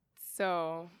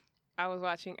So I was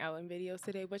watching Ellen videos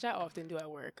today, which I often do at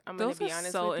work. I'm Those gonna be are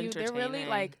honest so with you. They're really entertaining.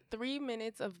 like 3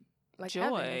 minutes of like Joy.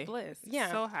 heaven and bliss.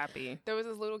 Yeah. So happy. There was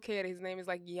this little kid. His name is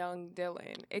like Young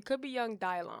Dylan. It could be Young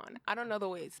Dylon. I don't know the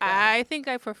way it's spelled. I think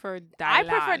I prefer Dylan. I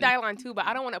prefer Dylon too, but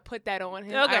I don't want to put that on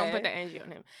him. I don't Okay. put the NG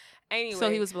on him. Anyway, So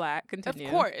he was black. Continue.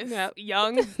 of course, Yep.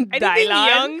 young, Dylan. anything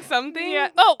young, something. Yeah.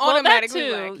 Oh, well, that automatically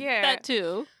too. black. Yeah, That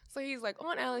too. So he's like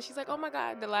on Ellen. She's like, oh my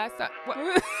god, the last time. What?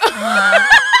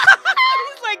 Uh-huh.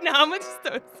 He's like, nah, I'm gonna just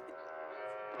throw this.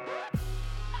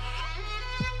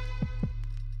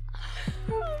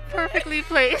 Perfectly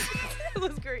placed. It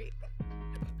was great.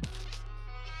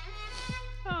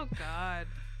 Oh God.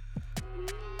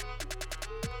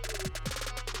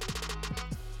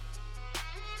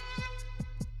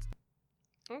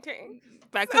 Okay.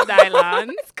 Back to Dylan.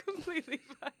 It's completely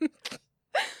fine.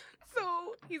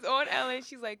 So he's on Ellen.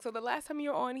 She's like, so the last time you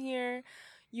were on here,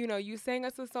 you know, you sang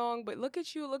us a song, but look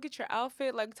at you, look at your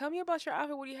outfit. Like, tell me about your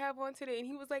outfit. What do you have on today? And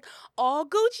he was like, all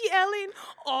Gucci, Ellen,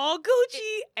 all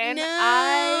Gucci. And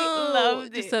I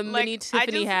loved it. Just a mini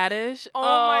Tiffany Haddish. Oh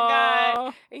my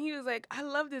God. And he was like, I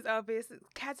love this outfit. It's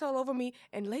cats all over me.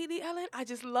 And lately, Ellen, I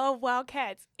just love wild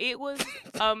cats. It was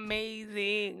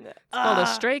amazing. It's called a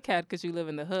stray cat because you live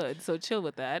in the hood. So chill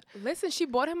with that. Listen, she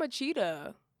bought him a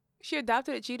cheetah. She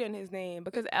adopted a cheetah in his name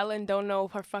because Ellen don't know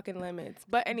her fucking limits.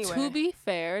 But anyway. To be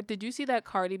fair, did you see that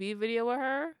Cardi B video with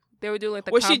her? They were doing like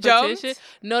the Was she competition. jumped?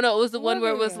 No, it was the one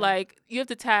where it was Yeah. like you have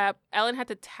to tap. Ellen had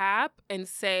to tap and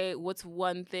say what's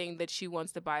one thing that she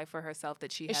wants to buy for herself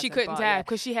that she And hasn't she couldn't bought tap yet.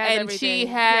 because she has And everything. she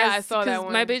has. Yeah, I saw that 'cause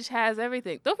one. My bitch has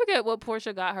everything. Don't forget what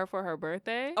Portia got her for her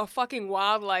birthday. A fucking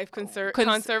wildlife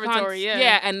conservatory, yeah.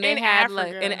 Yeah, and they in had Africa.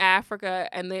 like in Africa,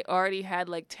 and they already had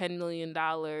like $10 million.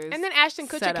 And then Ashton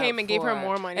Kutcher set came up and gave her for it.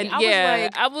 more money. And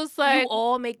I was like, you you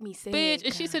all make me sick. bitch,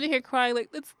 and she's sitting here crying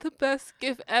like that's the best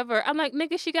gift ever. I'm like,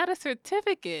 nigga, she got a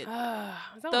certificate.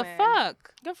 So The mad.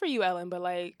 fuck? Good for you, Ellen, but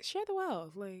like, share the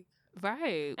wealth. Like,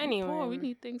 Right. Anyway. Poor, we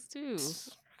need things too.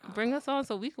 Bring us on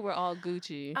so we can wear all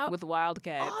Gucci Oh. with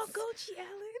Wildcats. oh, Gucci, Ellen.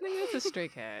 Nigga, it's a stray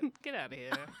cat. Get out of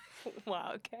here.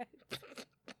 Wildcat.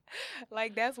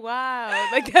 Like, that's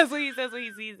wild. Like, that's what he says when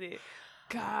he sees it.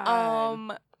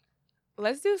 God.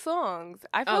 Let's do songs.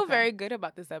 I feel Okay. very good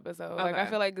about this episode. Like, I Okay.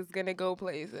 feel like it's gonna go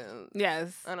places.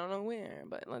 Yes. I don't know where,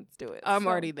 but let's do it. I'm So,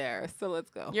 already there, so let's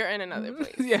go. You're in another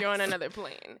place. Yes. You're on another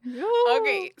plane. Yoo.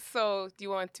 Okay, so do you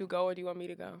want to go or do you want me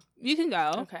to go? You can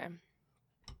go. Okay.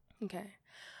 Okay.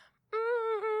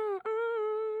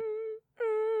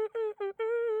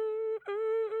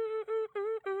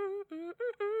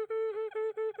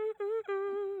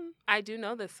 I do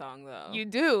know this song though. You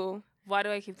do? Why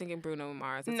do I keep thinking Bruno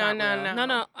Mars? It's No, not no, real. no.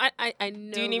 No. I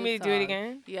know. Do you need me this to do it song.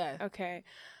 again? Yes. Okay.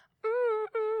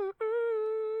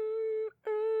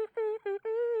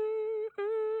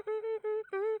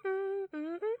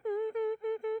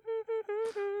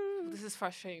 This is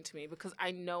frustrating to me because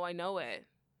I know it.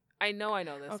 I know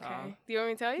this Okay. song. Do you want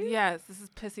me to tell you? Yes, this is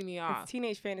pissing me off. It's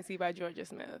Teenage Fantasy by Georgia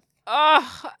Smith.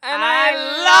 Oh, and I I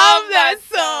love that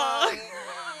song.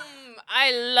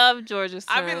 I love Georgia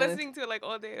Smith. I've been listening to it like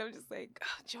all day. And I'm just like,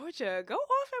 oh, Georgia, go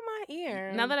off in my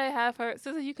ear. Now that I have her,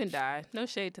 Sister, you can die. No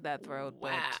shade to that throat.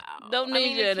 Wow. But don't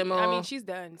need you anymore. I mean, she's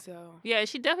done, so Yeah,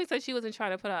 she definitely said she wasn't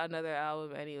trying to put out another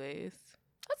album anyways.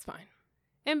 that's fine.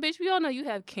 And bitch, we all know you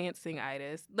have can't sing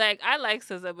itis. Like, I like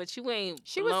SZA, but you ain't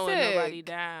She was blowing nobody sick.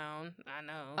 down. I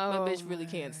know. Oh, My bitch really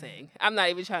can't man. sing. I'm not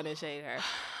even trying to shade her.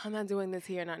 I'm not doing this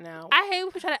here, not now. I hate when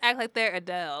people try to act like they're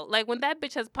Adele. Like, when that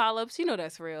bitch has polyps, you know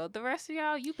that's real. The rest of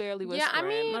y'all, you barely whispering. Yeah, I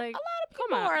mean, like, a lot of people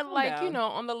come on, are calm like, you down. know,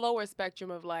 on the lower spectrum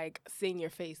of like sing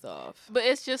your face off. But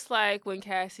it's just like when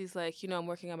Cassie's like, you know, I'm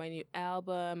working on my new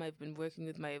album. I've been working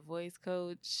with my voice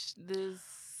coach.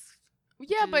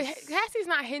 Yeah, but Just- Cassie's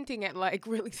not hinting at like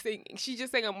really singing. She's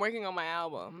just saying I'm working on my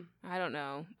album. I don't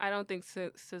know. I don't think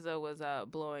SZA was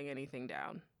blowing anything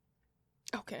down.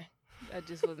 Okay. I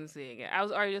just wasn't seeing it. I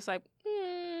was already just like,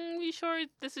 you sure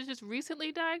this is just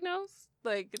recently diagnosed?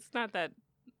 Like, it's not that.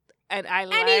 And I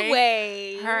like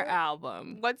Anyway, her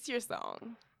album. What's your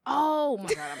song? Oh my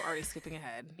God, I'm already skipping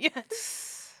ahead.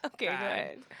 Yes. Okay, God. go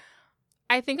ahead.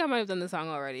 I think I might have done the song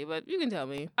already, but you can tell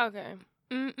me. Okay.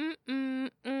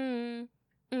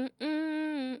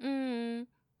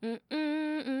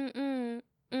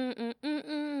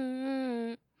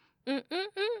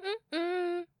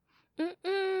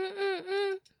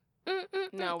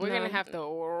 No, we're gonna have to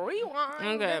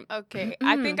rewind. Okay. Okay.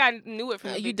 I think I knew it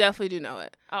from the You beginning. definitely do know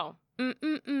it. Oh.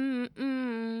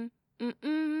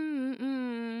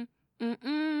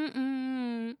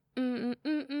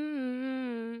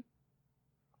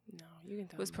 No, you can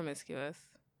tell Was me. promiscuous.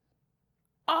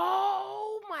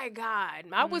 Oh my God.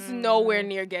 I was nowhere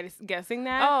near guessing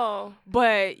that. Oh,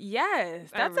 But yes,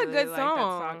 that's I a really good like song.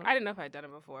 that song. I didn't know if I'd done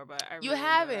it before, but I You really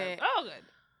haven't. enjoyed it. Oh,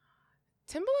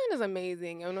 good. Timbaland is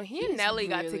amazing. You know, he and He's Nelly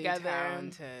got really together.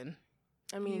 talented.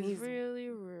 I mean, he's really,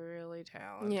 really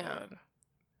talented. Yeah.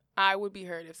 I would be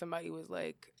hurt if somebody was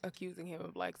like accusing him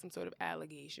of like some sort of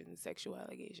sexual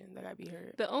allegations. Like I'd be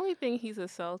hurt. The only thing he's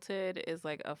assaulted is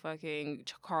like a fucking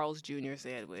Carl's Jr.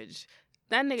 sandwich.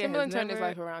 That nigga Timbaland has turned his never...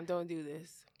 life around. Don't do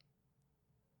this.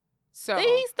 So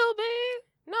He's still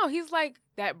big? no, he's like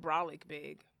that brolic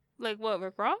big. Like what,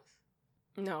 Rick Ross?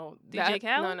 No, DJ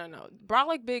Khaled? No.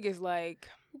 Brolic big is like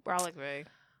Brolic big.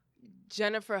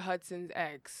 Jennifer Hudson's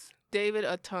ex. David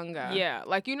Otunga. Yeah,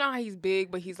 like you know how he's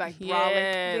big, but he's like Yeah,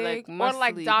 brolic like big, or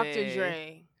like muscly Dr. big.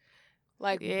 Dre,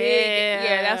 like Yeah. big.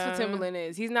 Yeah, that's what Timbaland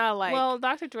is. He's not like. Well,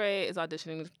 Dr. Dre is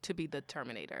auditioning to be the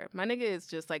Terminator. My nigga is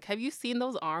just like, have you seen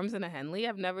those arms in a Henley?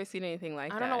 I've never seen anything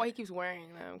like that. I don't know why he keeps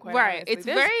wearing them. Quite Right. honestly. It's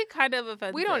very kind of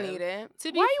offensive. We don't need it.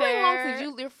 To be why are you wearing long fair-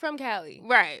 sleeves? You're from Cali.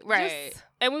 Right, right. Just-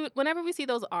 And whenever we see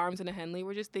those arms in a Henley,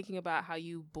 we're just thinking about how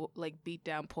you beat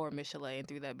down poor Michelet and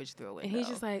threw that bitch through a window. And he's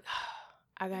just like,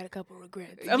 I got a couple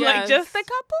regrets. I'm Yes. like, just a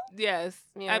couple? yes.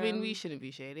 Yeah. I mean, we shouldn't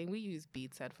be shading. We use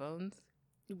Beats headphones.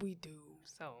 We do.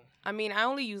 So I mean, I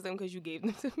only use them because you gave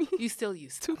them to me. you still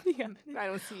used to. be honest. I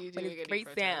don't see you But doing it's any great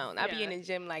protest. sound. I be Yeah. in the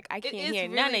gym like, I It can't is hear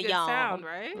really none of good y'all. sound,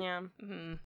 right? Yeah.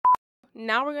 Mm-hmm.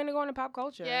 Now we're going to go into pop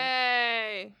culture.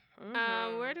 Yay.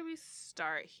 Mhm. Where do we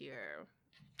start here?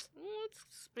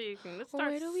 Let's Where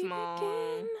start do we small.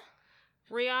 begin?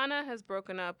 Rihanna has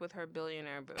broken up with her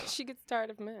billionaire boo. She gets tired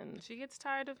of men. She gets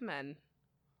tired of men.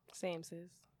 Same, sis.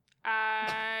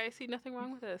 I see nothing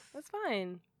wrong with this. That's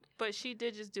fine. But she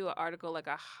did just do an article like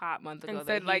a hot month ago And that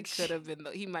said, he like, could have been.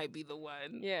 He might be the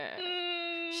one. Yeah.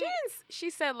 Mm, She didn't. She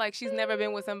said like she's never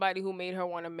been with somebody who made her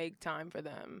want to make time for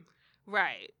them.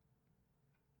 right.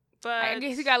 But I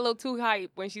guess he got a little too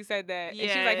hype when she said that. Yeah,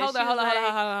 and she's like, hold she on, hold was on, hold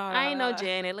like, on, hold on. I ain't no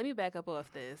Janet. Let me back up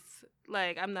off this.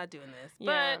 Like, I'm not doing this.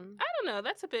 Yeah. But I don't know.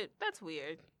 That's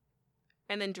weird.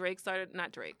 And then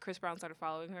not Drake, Chris Brown started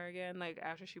following her again, like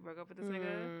after she broke up with this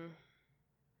nigga.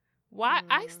 Why?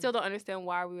 I still don't understand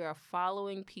why we are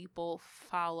following people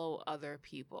follow other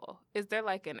people. Is there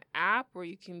like an app where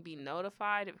you can be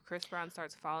notified if Chris Brown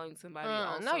starts following somebody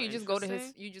else? No, you just go to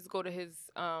his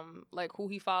like who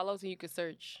he follows and you can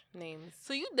search names.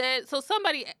 So you did. So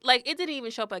somebody like it didn't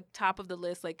even show up like top of the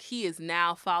list. Like he is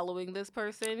now following this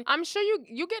person. I'm sure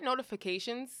you get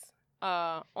notifications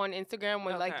on Instagram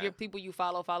when like Okay. your people you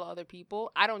follow other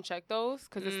people. I don't check those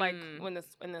because it's like Mm. when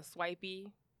the swipey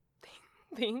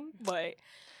thing. But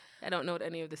I don't know what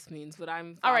any of this means, but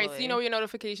I'm all right, so you following. know your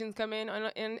notifications come in on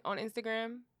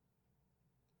Instagram.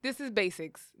 This is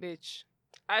basics, bitch.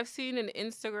 I've seen an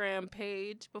Instagram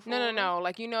page before. No.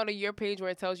 Like you know your page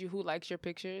where it tells you who likes your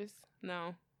pictures.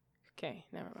 No. Okay,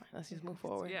 never mind. Let's just move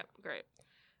forward. Yep, great.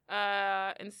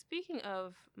 And speaking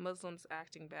of Muslims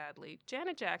acting badly,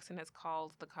 Janet Jackson has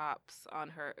called the cops on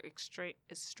her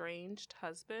estranged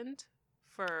husband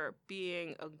for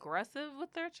being aggressive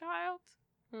with their child.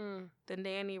 The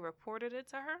nanny reported it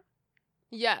to her.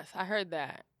 Yes, I heard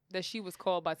that she was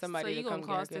called by somebody so you to come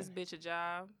gonna cost get her. this bitch a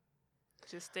job?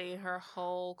 Just stay in her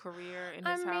whole career in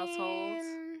his household.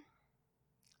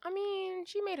 I mean,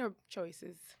 she made her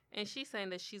choices. And she's saying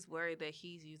that she's worried that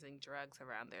he's using drugs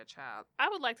around their child. I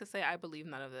would like to say I believe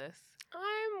none of this.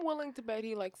 I'm willing to bet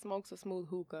he like smokes a smooth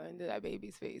hookah into that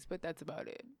baby's face, but that's about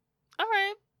it. All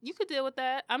right, you could deal with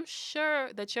that. I'm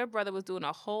sure that your brother was doing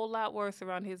a whole lot worse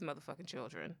around his motherfucking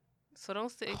children. So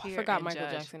don't sit here I forgot and Michael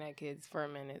judge. Jackson had kids for a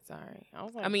minute. Sorry, I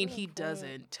was like, I mean, what he the fuck?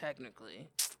 doesn't technically,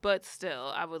 but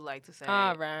still, I would like to say.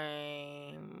 All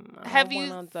right. Have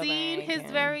you seen his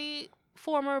very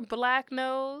former black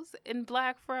nose and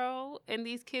black fro and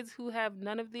these kids who have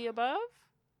none of the above?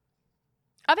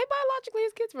 Are they biologically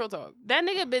his kids? Real talk. That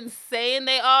nigga been saying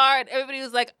they are, and everybody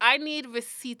was like, I need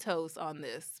receiptos on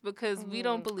this because we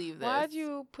don't believe this. Why'd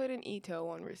you put an Ito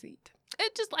on receipt?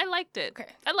 I liked it. Okay.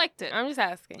 I liked it. I'm just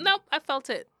asking. Nope, I felt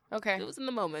it. Okay. It was in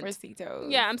the moment.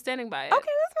 Receiptos. Yeah, I'm standing by it. Okay,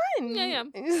 that's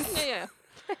fine.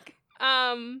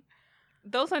 Yeah.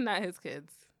 Those are not his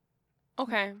kids.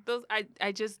 Okay. Those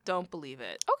I just don't believe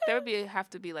it. Okay. There would have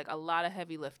to be like a lot of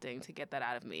heavy lifting to get that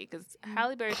out of me because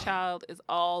Halle Berry's child is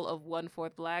all of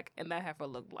 1/4 black, and that heifer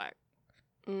look black.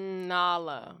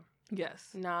 Nala. Yes.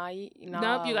 Nala.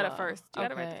 Nope, you got it first. You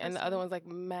got it Okay, right the and first the other time. one's like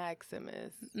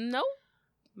Maximus. Nope.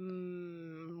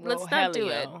 Let's not do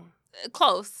it.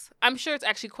 Close. I'm sure it's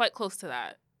actually quite close to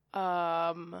that.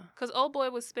 Because old boy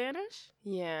was Spanish.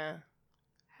 Yeah.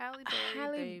 Halle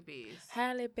Berry babies.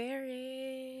 Halle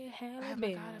Berry. Oh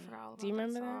my God, I forgot all about Do you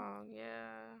remember that? song. Yeah.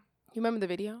 You remember the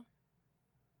video?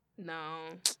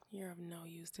 No. You're of no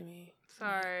use to me.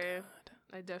 Sorry. Oh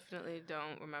I definitely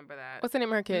don't remember that. what's the name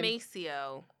of her kid?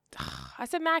 Maceo. I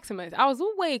said Maximus. I was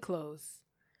way close.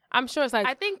 I'm sure it's like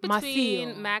I think between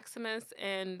Macio. Maximus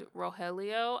and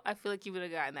Rogelio, I feel like you would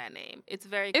have gotten that name. It's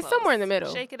very It's close. somewhere in the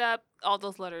middle. Shake it up. All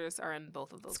those letters are in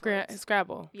both of those words.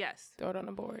 Scrabble. Yes. Throw it on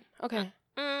the board. Okay.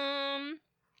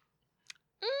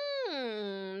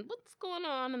 What's going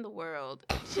on in the world?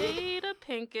 Jada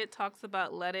Pinkett talks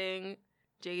about letting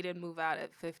Jaden move out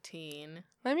at 15.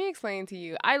 Let me explain to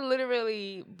you. I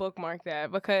literally bookmarked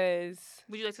that because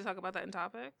Would you like to talk about that in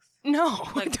topics? no,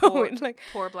 Like don't. Like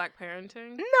poor black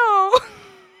parenting? no.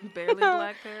 Barely No.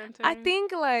 black parenting? I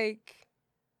think like,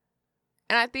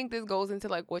 and I think this goes into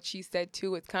like what she said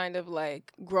too. It's kind of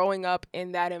like growing up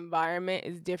in that environment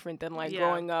is different than like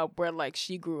growing up where like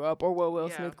she grew up or where Will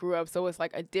Smith grew up. So it's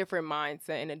like a different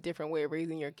mindset and a different way of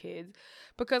raising your kids.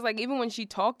 Because like even when she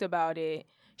talked about it,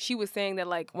 she was saying that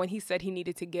like when he said he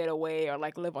needed to get away or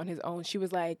like live on his own, she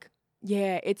was like,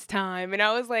 yeah, it's time. And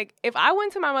I was like, if I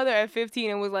went to my mother at 15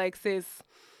 and was like, sis,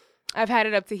 I've had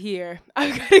it up to here,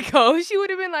 I gotta go, she would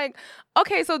have been like,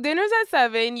 okay, so dinner's at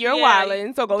 7, you're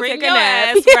wildin', so go bring take a your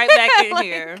nap. ass right back in like,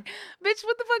 here. Bitch,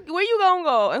 what the fuck? Where you gonna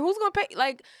go? And who's gonna pay?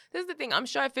 Like, this is the thing. I'm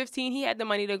sure at 15 he had the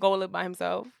money to go live by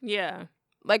himself. Yeah.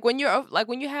 Like when you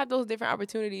have those different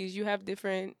opportunities, you have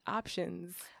different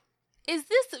options. Is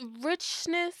this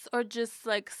richness or just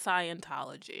like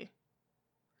Scientology?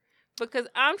 Because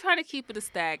I'm trying to keep it a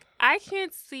stack. I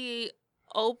can't see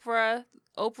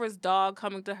Oprah's dog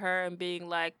coming to her and being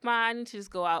like, "Ma, I need to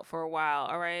just go out for a while,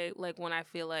 all right? Like when I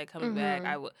feel like coming back,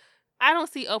 I would." I don't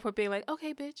see Oprah being like,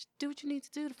 "Okay, bitch, do what you need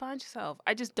to do to find yourself."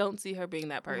 I just don't see her being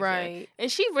that person. Right.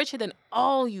 And she richer than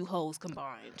all you hoes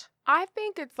combined. I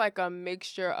think it's like a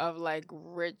mixture of like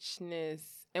richness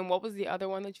and what was the other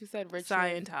one that you said? Richness.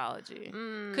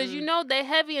 Scientology. Because you know they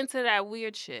heavy into that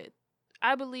weird shit.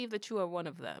 I believe that you are one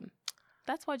of them.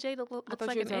 That's why Jada looks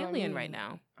like an alien right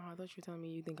now. Oh, I thought you were telling me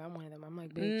you think I'm one of them. I'm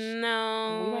like, bitch.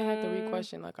 No. We might have to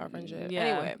re-question like our friendship. Yeah.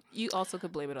 Anyway. You also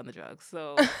could blame it on the drugs.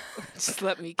 So just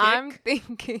let me kick. I'm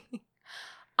thinking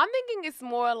it's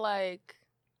more like,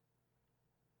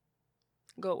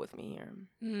 go with me here.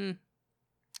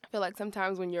 I feel like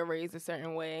sometimes when you're raised a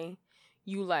certain way,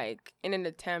 you like, in an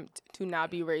attempt to not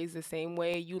be raised the same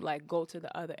way, you like go to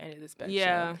the other end of the spectrum.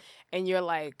 Yeah. And you're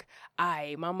like,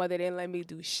 my mother didn't let me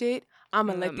do shit. I'm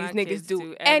gonna let these niggas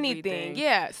do anything. everything.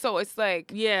 Yeah. So it's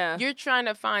like, Yeah. you're trying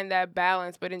to find that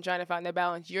balance, but in trying to find that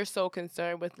balance, you're so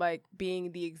concerned with like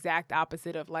being the exact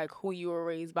opposite of like who you were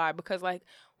raised by. Because like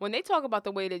when they talk about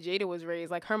the way that Jada was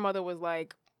raised, like her mother was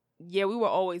like, yeah, we were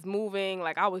always moving.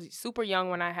 Like, I was super young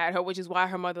when I had her, which is why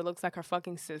her mother looks like her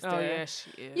fucking sister. Oh, yeah,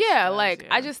 she is. Yeah, like,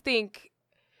 I just think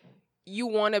you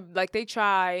want to, like, they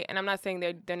try, and I'm not saying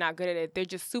they're not good at it. They're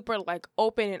just super, like,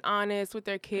 open and honest with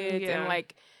their kids. And,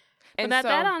 like, but not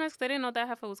that honest. They didn't know that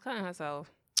heifer was cutting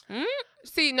herself.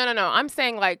 See, no. I'm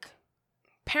saying, like,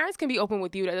 parents can be open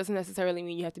with you. That doesn't necessarily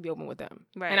mean you have to be open with them.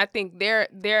 Right. And I think their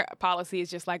policy is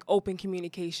just like open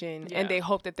communication, and they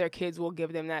hope that their kids will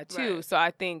give them that too. Right. So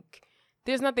I think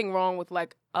there's nothing wrong with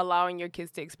like allowing your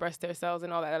kids to express themselves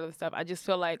and all that other stuff. I just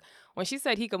feel like when she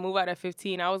said he could move out at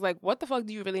 15, I was like, what the fuck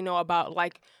do you really know about,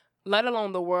 like, let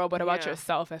alone the world, but about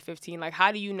yourself at 15? Like,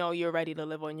 how do you know you're ready to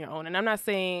live on your own? And I'm not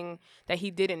saying that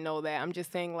he didn't know that. I'm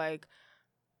just saying, like,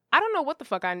 I don't know what the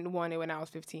fuck I wanted when I was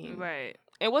 15. Right.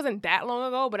 It wasn't that long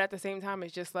ago, but at the same time,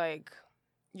 it's just like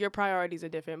your priorities are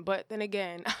different. But then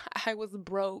again, I was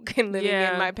broke and living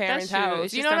in my parents' house.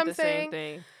 It's you know what I'm saying? Same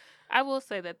thing. I will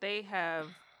say that they have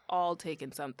all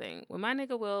taken something. When my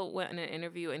nigga Will went in an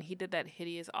interview and he did that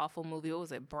hideous, awful movie, what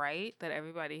was it, Bright, that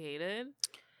everybody hated?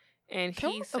 And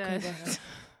he said, okay,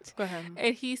 go ahead.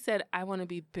 And he said, I want to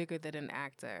be bigger than an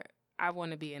actor. I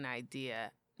want to be an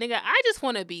idea. Nigga, I just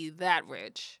want to be that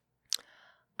rich.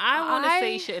 I want to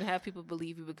say shit and have people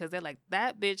believe you because they're like,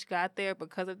 that bitch got there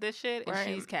because of this shit and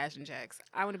she's cashing checks.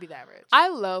 I want to be that rich. I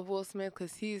love Will Smith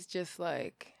because he's just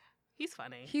like... He's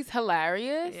funny. He's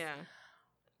hilarious. Yeah.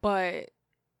 But...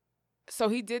 So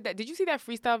he did that. Did you see that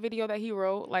freestyle video that he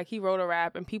wrote? Like, he wrote a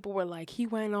rap and people were like, he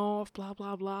went off, blah,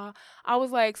 blah, blah. I was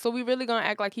like, so we really gonna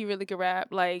act like he really could rap?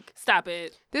 Like... Stop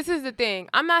it. This is the thing.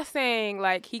 I'm not saying,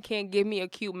 like, he can't give me a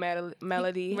cute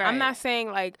melody. Right. I'm not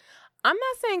saying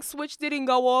Switch didn't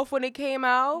go off when it came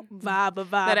out. Vibe.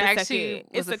 That actually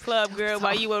it's a club girl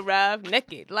while you arrive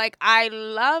naked. Like, I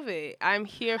love it. I'm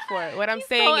here for it. What I'm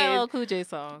saying is, LL Cool J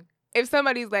song. If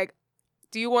somebody's like,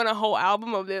 do you want a whole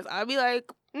album of this? I'll be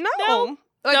like, no.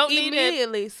 Like, Don't need it.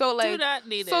 immediately. So, like, Do not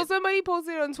need so it. somebody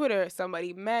posted it on Twitter.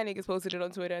 Mad niggas posted it on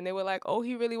Twitter, and they were like, "Oh,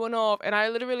 he really went off." And I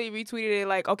literally retweeted it,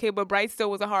 like, "Okay, but Bright still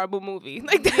was a horrible movie."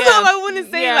 Like, that's all I want to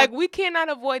say. Yeah. Like, we cannot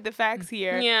avoid the facts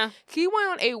here. Yeah. He went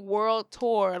on a world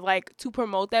tour, like, to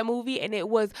promote that movie, and it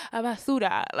was a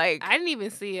basura. Like, I didn't even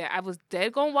see it. I was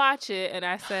dead gonna watch it, and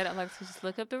I said, Alexa, just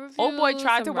look up the reviews. old boy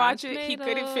tried to some watch Rotten it. He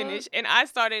couldn't Tomatoes. finish, and I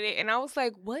started it, and I was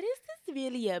like, "What is this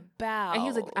really about?" And he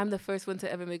was like, "I'm the first one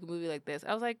to ever make a movie like this."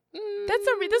 I was like, There's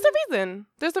a reason.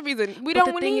 There's a reason. We But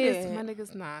don't the thing need is, it. my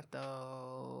nigga's not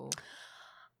though.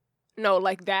 No,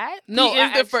 like that. No, he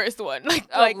is the first one. Like,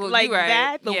 Oh, well, like you right.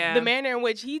 that. Yeah. The manner in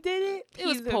which he did it. It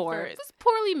was he's the poor. first. It was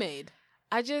poorly made.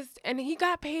 And he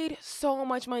got paid so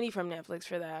much money from Netflix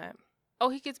for that. Oh,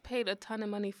 he gets paid a ton of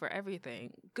money for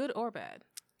everything, good or bad.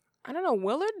 I don't know.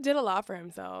 Willard did a lot for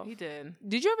himself. He did.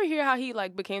 Did you ever hear how he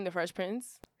like became the Fresh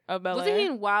Prince of Bel-Air? Wasn't he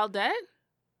in Wild Dead?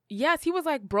 Yes, he was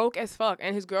like broke as fuck,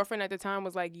 and his girlfriend at the time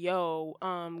was like, "Yo,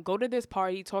 go to this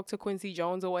party, talk to Quincy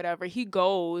Jones or whatever." He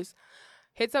goes,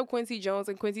 hits up Quincy Jones,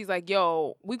 and Quincy's like,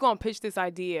 "Yo, we gonna pitch this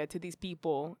idea to these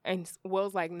people," and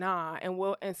Will's like, "Nah,"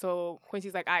 and so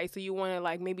Quincy's like, "Alright, so you want to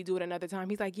like maybe do it another time?"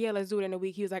 He's like, "Yeah, let's do it in a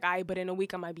week." He was like, "Alright, but in a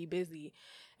week I might be busy,"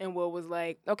 and Will was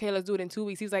like, "Okay, let's do it in 2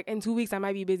 weeks." He was like, "In 2 weeks I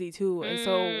might be busy too," and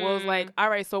so Will's like,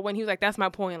 "Alright," so when he was like, "That's my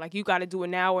point, like you got to do it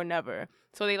now or never,"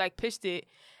 so they like pitched it.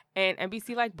 And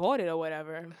NBC, like, bought it or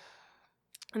whatever.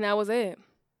 And that was it.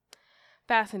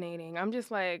 Fascinating. I'm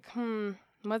just like,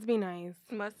 must be nice.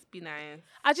 Must be nice.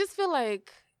 I just feel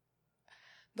like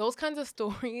those kinds of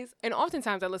stories, and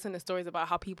oftentimes I listen to stories about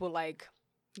how people, like,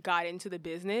 got into the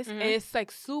business, and it's,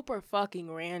 like, super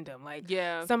fucking random. Like,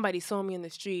 somebody saw me in the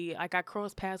street. Like, I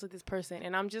crossed paths with this person.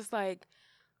 And I'm just like,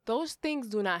 those things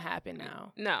do not happen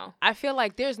now. No. I feel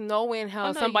like there's no way in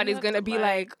hell somebody's going to be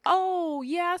like, "Oh,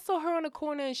 yeah, I saw her on the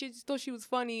corner and she just thought she was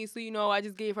funny. So, I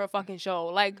just gave her a fucking show."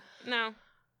 Like, no.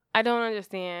 I don't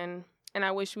understand. And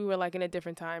I wish we were like in a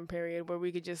different time period where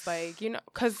we could just like,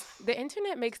 because the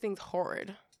internet makes things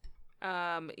horrid.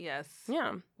 Yes.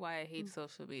 Yeah. Why I hate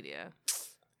social media.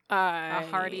 A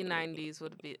hearty 90s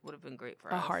would have been great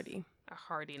for us. A hearty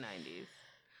 90s.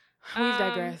 We've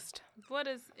digressed. What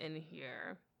is in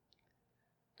here?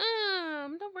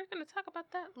 No, we're gonna talk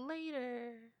about that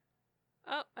later.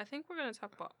 Oh, I think we're gonna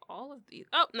talk about all of these.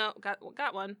 Oh no,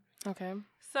 got one. Okay.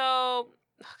 So, oh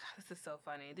God, this is so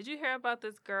funny. Did you hear about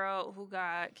this girl who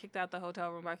got kicked out the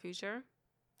hotel room by Future?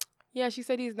 Yeah, she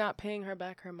said he's not paying her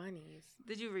back her monies.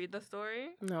 Did you read the story?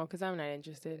 No, because I'm not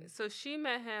interested. So she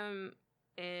met him.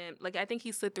 And, like, I think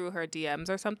he slid through her DMs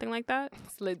or something like that.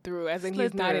 Slid through, as in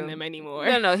he's not in them anymore.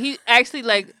 No, he actually,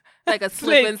 like a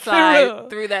slip inside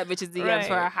through that bitch's DMs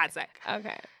for a hot sec.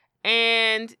 Okay.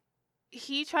 And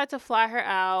he tried to fly her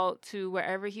out to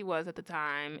wherever he was at the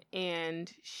time,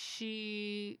 and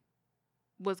she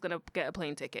was going to get a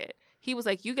plane ticket. He was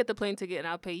like, "You get the plane ticket and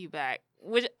I'll pay you back,"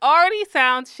 which already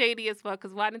sounds shady as fuck,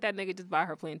 because why didn't that nigga just buy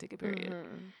her plane ticket, period?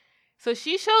 Mm-hmm. So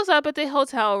she shows up at the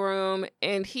hotel room,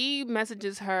 and he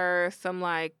messages her some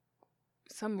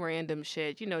random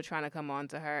shit, trying to come on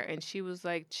to her. And she was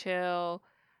like, "Chill.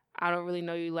 I don't really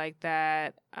know you like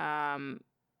that."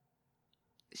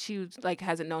 She like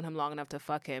hasn't known him long enough to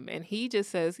fuck him. And he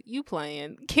just says, "You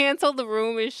playing." Canceled the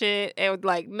room and shit, and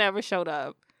like never showed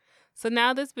up. So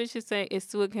now this bitch is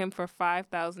suing him for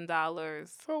 $5,000.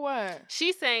 For what?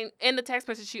 She's saying in the text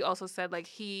message, she also said like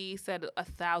he said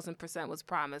 1,000% was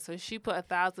promised. So she put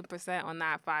 1,000% on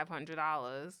that $500.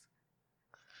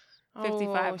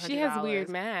 $5,500. She has weird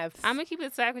math. I'm gonna keep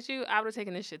it sack with you. I would have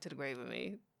taken this shit to the grave with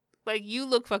me. Like, you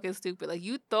look fucking stupid. Like,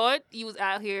 you thought you was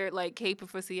out here like caping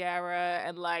for Ciara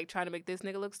and like trying to make this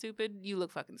nigga look stupid. You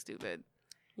look fucking stupid.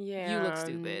 Yeah. You look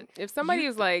stupid. If somebody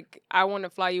is like, "I want to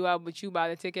fly you out, but you buy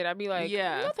the ticket," I'd be like,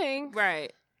 nothing.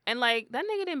 Right. And like, that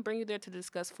nigga didn't bring you there to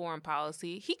discuss foreign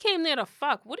policy. He came there to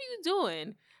fuck. What are you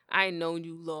doing? I ain't known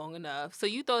you long enough. So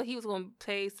you thought he was going to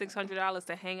pay $600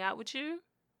 to hang out with you?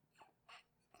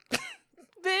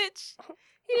 Bitch.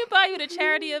 He didn't buy you the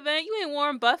charity event. You ain't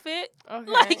Warren Buffett. Okay.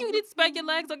 Like, you need to spread your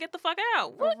legs or get the fuck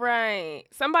out. What? Right.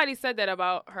 Somebody said that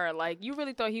about her. Like, you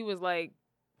really thought he was like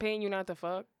paying you not to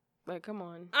fuck? Like, come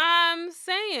on. I'm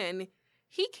saying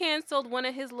he canceled one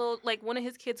of his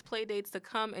kids' play dates to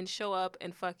come and show up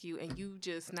and fuck you, and you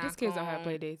just not. His kids don't have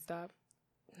play dates. Stop.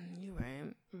 You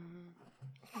right.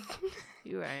 Mm-hmm.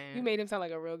 You right. You made him sound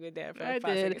like a real good dad. For I like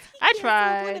 5 did. seconds. I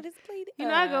tried.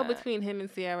 I go between him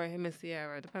and Ciara.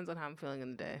 It depends on how I'm feeling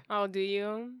in the day. Oh, do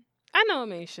you? I know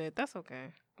him ain't shit. That's okay.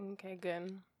 Okay,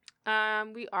 good.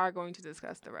 We are going to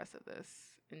discuss the rest of this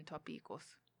in topicos.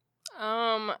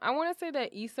 I want to say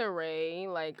that Issa Rae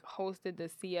hosted the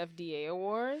CFDA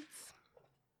Awards.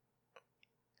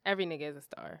 Every nigga is a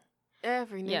star.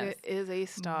 Every nigga is a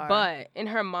star. But in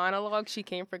her monologue, she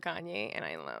came for Kanye, and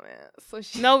I love it. So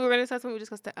she... No, we're going to start when we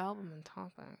discuss the album and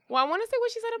topic. Well, I want to say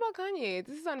what she said about Kanye.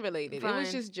 This is unrelated. Fine. It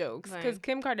was just jokes. Because Fine.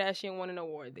 Kim Kardashian won an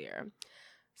award there.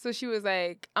 So she was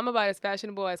like, I'm about as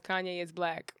fashionable as Kanye is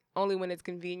black, only when it's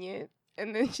convenient.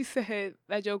 And then she said,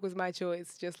 that joke was my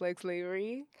choice, just like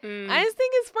slavery. I just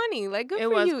think it's funny. Like, good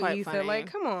for you, Issa. Funny.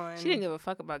 Like, come on. She didn't give a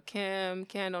fuck about Kim,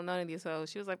 Kendall, none of these hoes.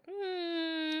 She was like,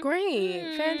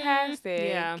 great. Fantastic.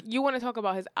 Yeah. You want to talk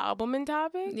about his album and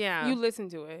topic? Yeah. You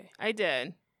listened to it. I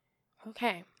did.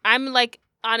 Okay. I'm like,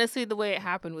 honestly, the way it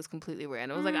happened was completely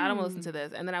random. I was like, I don't want to listen to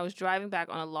this. And then I was driving back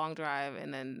on a long drive,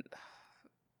 and then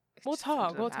We'll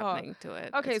talk. To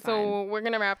it. Okay, so we're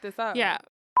going to wrap this up. Yeah.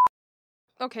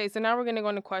 Okay, so now we're going to go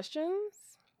into questions.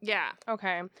 Yeah.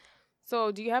 Okay.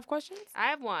 So do you have questions? I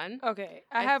have one. Okay.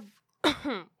 I have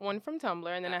one from Tumblr,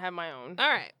 and then I have my own. All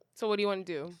right. So what do you want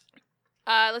to do?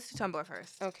 Let's do Tumblr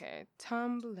first. Okay.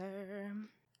 Tumblr.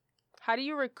 How do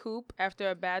you recoup after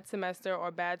a bad semester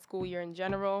or bad school year in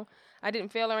general? I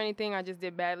didn't fail or anything. I just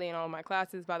did badly in all of my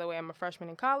classes. By the way, I'm a freshman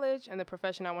in college, and the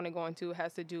profession I want to go into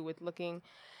has to do with looking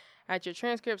at your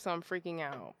transcript, so I'm freaking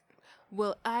out.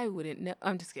 Well, I wouldn't know.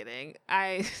 I'm just kidding.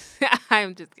 I'm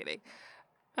just kidding.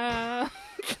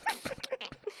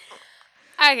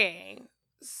 Okay.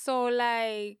 So,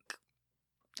 like...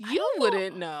 You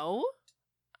wouldn't know.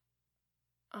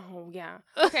 Oh, yeah.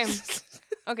 Okay.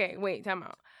 Okay, wait, time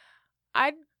out.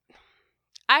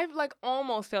 I've like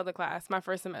almost failed a class my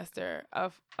first semester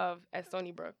at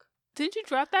Stony Brook. Didn't you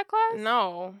drop that class?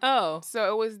 No. Oh.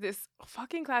 So it was this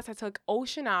fucking class I took,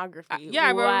 oceanography. Yeah,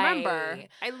 I remember.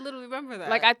 I literally remember that.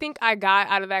 Like, I think I got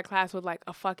out of that class with like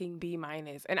a fucking B-.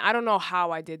 And I don't know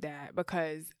how I did that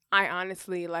because I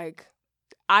honestly, like,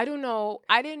 I don't know.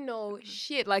 I didn't know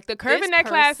shit. Like, the curve in that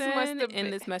class must have been.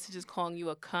 And this message is calling you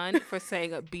a cunt for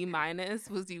saying a B-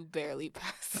 was you barely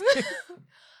passed.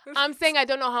 I'm saying I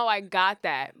don't know how I got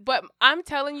that, but I'm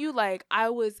telling you, like, I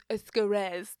was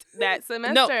escarezed that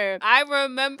semester. No, I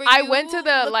remember. I went to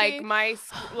the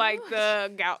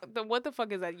the what the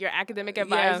fuck is that? Your academic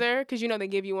advisor, because you know they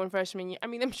give you one freshman year. I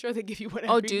mean, I'm sure they give you one.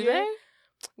 Oh, do year.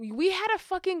 They? We had a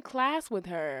fucking class with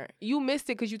her. You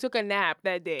missed it because you took a nap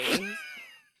that day.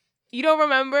 You don't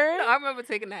remember? No, I remember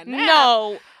taking that nap.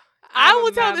 No. I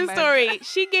will tell this story.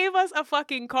 She gave us a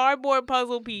fucking cardboard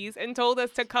puzzle piece and told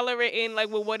us to color it in like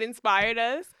with what inspired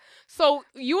us. So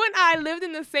you and I lived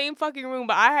in the same fucking room,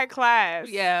 but I had class.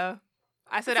 Yeah.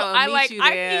 I said I would meet you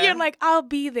there. You're like, I'll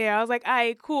be there. I was like, all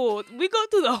right, cool. We go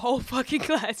through the whole fucking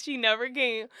class. She never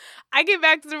came. I get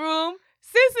back to the room.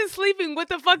 Sis is sleeping with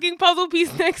the fucking puzzle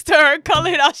piece next to her,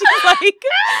 colored out. She's like,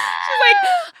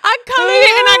 I colored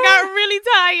it and I got really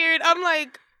tired. I'm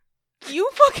like, you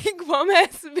fucking bum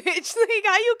ass bitch. Like,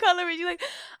 how you color it? You're like,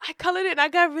 I colored it and I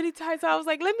got really tired. So I was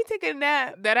like, let me take a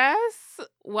nap. That ass?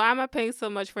 Why am I paying so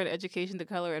much for an education to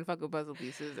color in fucking puzzle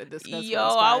pieces and discuss? Yo,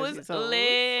 I was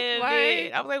livid.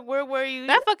 I was like, where were you?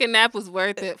 That fucking nap was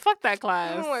worth it. Fuck that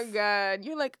class. Oh my God.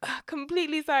 You're like,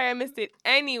 completely sorry I missed it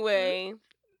anyway.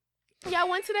 Yeah, I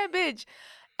went to that bitch.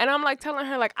 And I'm like telling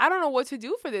her, like, I don't know what to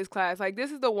do for this class. Like,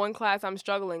 this is the one class I'm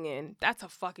struggling in. That's a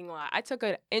fucking lie. I took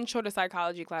an intro to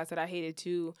psychology class that I hated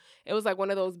too. It was like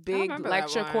one of those big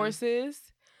lecture courses.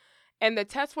 And the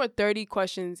tests were 30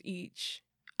 questions each.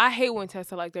 I hate when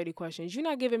tests are like 30 questions. You're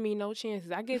not giving me no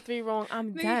chances. I get 3 wrong,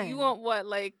 I'm done. You want what,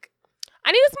 like?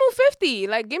 I need a smooth 50.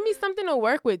 Like, give me something to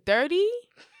work with. 30?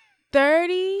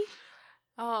 30?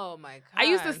 Oh my God. I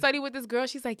used to study with this girl.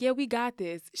 She's like, yeah, we got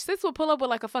this. Sis will pull up with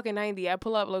like a fucking 90. I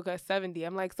pull up like a 70.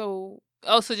 I'm like, so.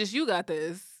 Oh, so just you got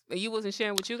this. And you wasn't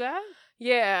sharing what you got?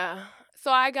 Yeah.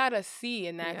 So I got a C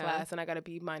in that class and I got a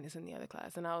B- in the other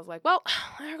class. And I was like, well,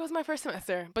 there goes my first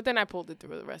semester. But then I pulled it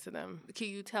through the rest of them. Can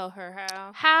you tell her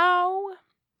how? How?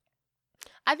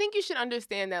 I think you should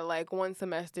understand that, like, one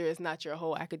semester is not your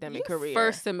whole academic career.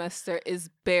 First semester is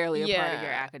barely a part of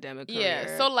your academic career.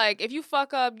 Yeah. So, like, if you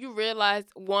fuck up, you realize,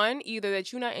 one, either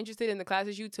that you're not interested in the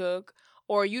classes you took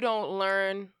or you don't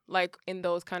learn, like, in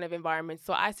those kind of environments.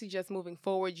 So I suggest moving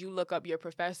forward, you look up your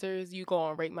professors. You go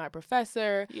on Rate My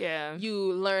Professor. Yeah.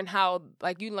 You learn how,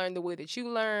 like, you learn the way that you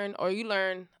learn, or you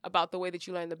learn about the way that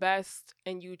you learn the best,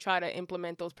 and you try to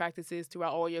implement those practices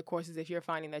throughout all your courses if you're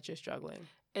finding that you're struggling.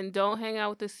 And don't hang out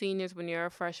with the seniors when you're a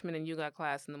freshman and you got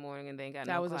class in the morning and they ain't got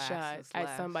no class. That was a shot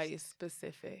at somebody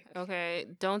specific. Okay?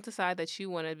 Don't decide that you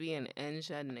want to be an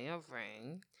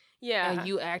engineering. Yeah. And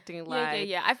you acting like...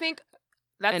 Yeah. I think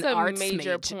that's a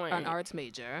major point. An arts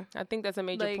major. I think that's a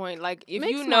major point. Like, if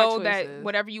you know that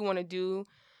whatever you want to do,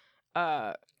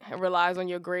 relies on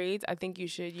your grades, I think you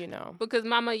should, Because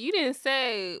Mama, you didn't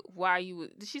say why you.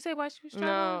 Did she say why she was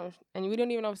struggling? No, and we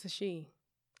don't even know if it's a she.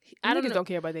 I don't know. Don't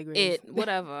care about their grades.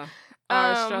 Whatever.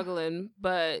 Are struggling,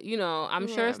 but I'm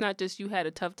sure it's not just you had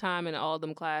a tough time in all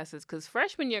them classes. Because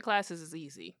freshman year classes is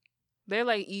easy. They're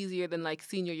like easier than like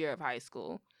senior year of high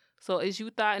school. So is you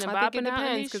thought I think it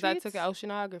depends because I took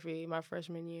oceanography my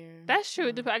freshman year. That's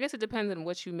true. I guess it depends on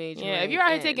what you major in. Yeah, if you're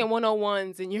already taking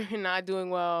 101s and you're not doing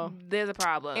well, there's a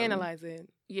problem. Analyze it.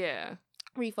 Yeah.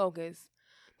 Refocus.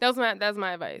 That's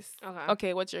my advice.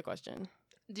 Okay, what's your question?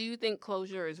 Do you think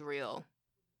closure is real?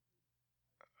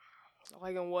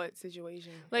 Like in what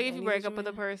situation? Like if you break up with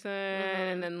a person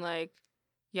and then like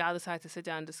y'all decide to sit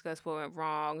down and discuss what went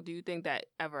wrong, do you think that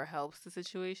ever helps the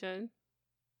situation?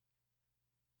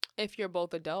 If you're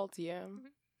both adults, yeah.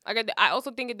 Like I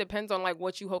also think it depends on like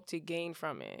what you hope to gain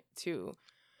from it too.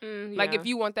 Like if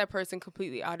you want that person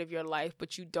completely out of your life,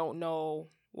 but you don't know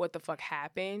what the fuck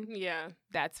happened,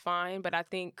 that's fine. But I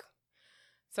think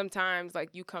sometimes like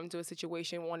you come to a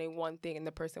situation wanting one thing and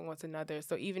the person wants another.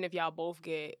 So even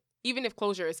if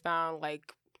closure is found,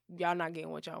 like y'all not getting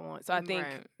what y'all want. So I think,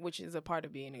 which is a part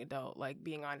of being an adult, like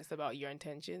being honest about your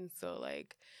intentions. So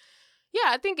like, yeah,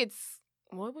 I think it's.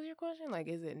 What was your question? Like,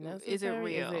 is it necessary? Is it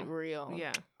real? Is it real?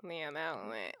 Yeah. Man, that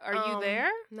was it. Are you there?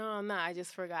 No, I'm not. I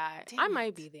just forgot. I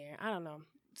might be there. I don't know.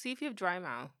 See if you have dry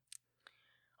mouth.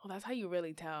 Oh, that's how you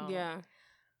really tell. Yeah.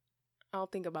 I'll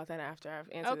think about that after I've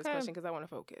answered this question because I want to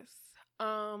focus.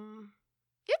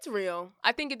 It's real.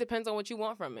 I think it depends on what you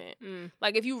want from it.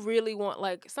 Like, if you really want,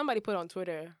 like, somebody put on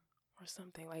Twitter or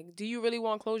something, like, do you really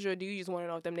want closure or do you just want to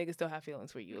know if them niggas still have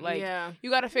feelings for you? Like,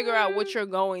 you got to figure out what you're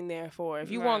going there for.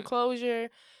 If you want closure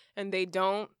and they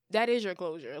don't, that is your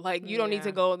closure. Like, you don't need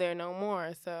to go there no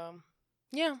more. So,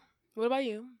 yeah. What about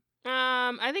you?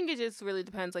 I think it just really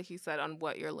depends, like you said, on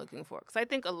what you're looking for. Because I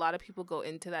think a lot of people go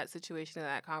into that situation and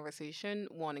that conversation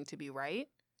wanting to be right,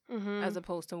 as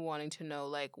opposed to wanting to know,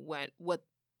 like, what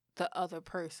the other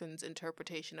person's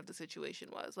interpretation of the situation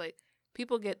was. Like,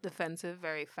 people get defensive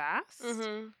very fast.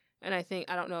 And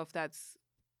I don't know if that's,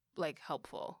 like,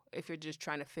 helpful if you're just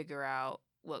trying to figure out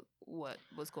what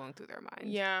was going through their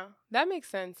mind. Yeah, that makes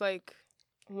sense. Like,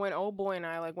 when old boy and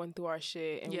I, like, went through our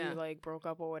shit and we, like, broke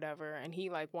up or whatever, and he,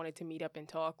 like, wanted to meet up and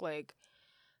talk, like,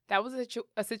 that was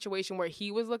a situation where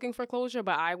he was looking for closure,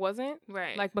 but I wasn't.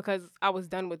 Right. Like, because I was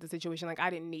done with the situation. Like, I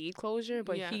didn't need closure,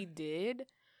 but he did.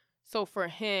 So for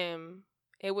him,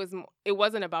 it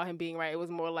wasn't about him being right. It was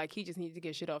more like he just needed to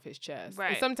get shit off his chest.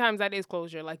 Right. And sometimes that is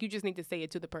closure. Like, you just need to say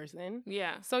it to the person.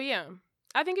 Yeah. So, yeah.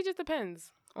 I think it just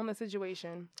depends on the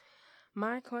situation.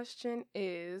 My question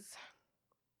is,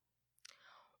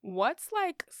 what's,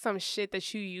 like, some shit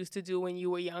that you used to do when you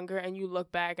were younger and you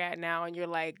look back at now and you're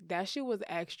like, that shit was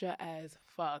extra as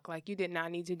fuck. Like, you did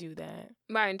not need to do that.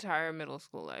 My entire middle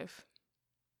school life.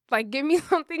 Like, give me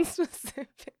something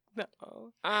specific,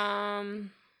 though. I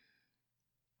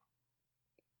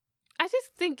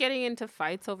just think getting into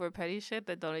fights over petty shit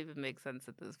that don't even make sense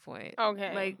at this point.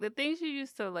 Okay. Like, the things you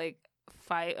used to, like,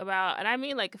 fight about, and I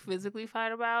mean, like, physically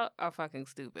fight about, are fucking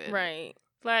stupid. Right.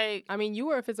 Like, I mean, you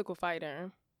were a physical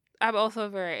fighter. I'm also a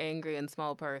very angry and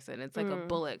small person. It's like a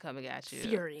bullet coming at you.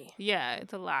 Fury. Yeah,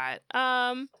 it's a lot.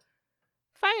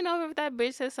 Fighting over if that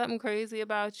bitch says something crazy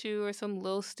about you or some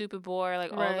little stupid boy,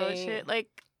 like, all those shit. Like,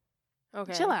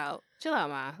 okay, chill out,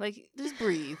 ma. Like, just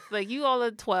breathe. Like, you all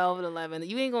are 12 and 11.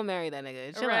 You ain't gonna marry that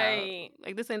nigga. Chill out.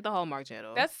 Like, this ain't the Hallmark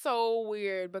Channel. That's so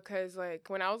weird because, like,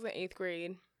 when I was in 8th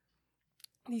grade,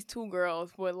 these two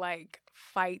girls were, like,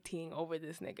 fighting over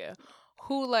this nigga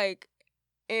who, like,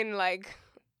 in, like,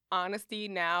 honesty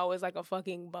now is, like, a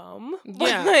fucking bum.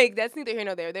 Yeah. Like, that's neither here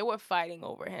nor there. They were fighting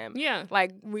over him. Yeah.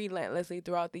 Like, relentlessly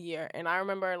throughout the year. And I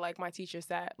remember, like, my teacher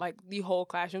sat, like, the whole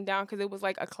classroom down because it was,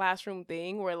 like, a classroom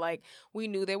thing where, like, we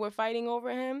knew they were fighting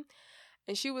over him.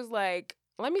 And she was like,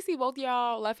 let me see both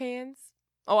y'all left hands.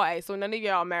 Oh, all right, so none of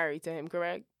y'all married to him,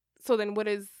 correct? So then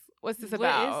what's this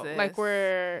about? What is this? Like,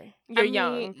 you're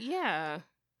young. Yeah.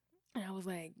 And I was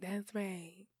like, that's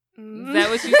right. Is that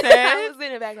what you said? I was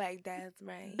in the back like, that's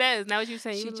right. That is not what you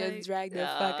saying. She you just like, dragged the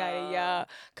fuck out of y'all.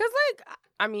 Because, like,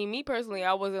 I mean, me personally,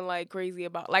 I wasn't, like, crazy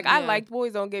about... Like, I liked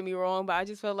boys, don't get me wrong, but I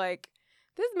just felt like,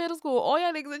 this middle school, all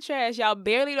y'all niggas are trash. Y'all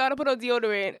barely know how to put on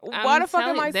deodorant. Why the fuck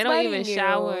am I they sweating? They don't even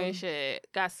shower and shit.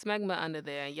 Got smegma under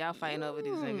there, and y'all fighting over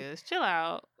these niggas. Chill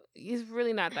out. It's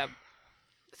really not that...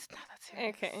 It's not that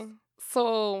serious. Okay.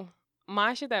 So,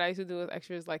 my shit that I used to do with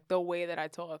extras, like, the way that I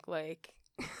talk, like...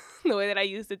 the way that I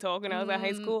used to talk when I was in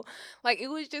high school. Like, it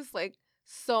was just, like,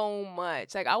 so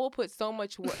much. Like, I will put so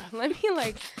much work.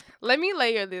 Let me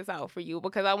layer this out for you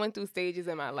because I went through stages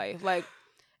in my life. Like,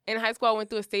 in high school, I went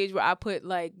through a stage where I put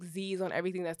like Z's on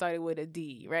everything that started with a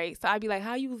D, right? So I'd be like,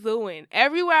 how you doing?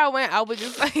 Everywhere I went, I would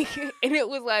just like, and it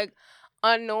was like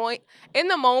annoying. In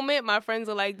the moment, my friends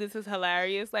are like, this is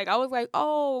hilarious. Like, I was like,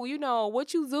 oh, you know,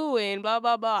 what you doing? Blah,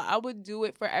 blah, blah. I would do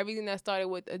it for everything that started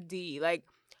with a D, like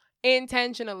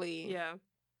intentionally. Yeah.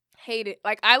 Hate it.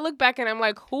 Like, I look back and I'm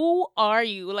like, who are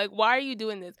you? Like, why are you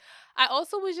doing this? I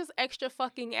also was just extra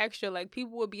fucking extra. Like,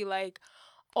 people would be like,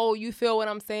 oh, you feel what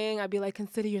I'm saying? I'd be like,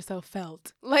 consider yourself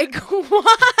felt. Like,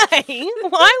 why? Why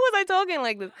was I talking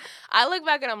like this? I look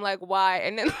back and I'm like, why?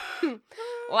 And then,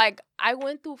 like, I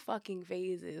went through fucking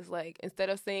phases. Like, instead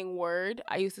of saying word,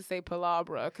 I used to say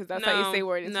palabra because that's how you say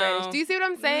word in Spanish. Do you see what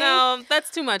I'm saying? No,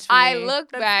 that's too much for I me.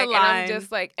 look That's back the and I'm line.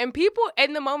 just like, and people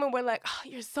in the moment were like, oh,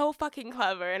 you're so fucking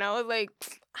clever. And I was like,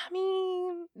 I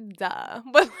mean, duh.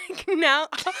 But like now,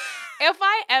 if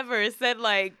I ever said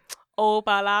like, oh,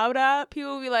 palabra,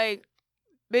 people would be like,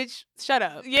 bitch, shut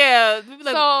up. Yeah. Like, So,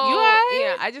 you all right?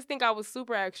 yeah, I just think I was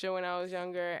super extra when I was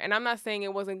younger. And I'm not saying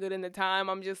it wasn't good in the time.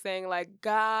 I'm just saying, like,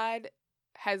 God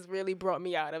has really brought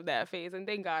me out of that phase. And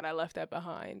thank God I left that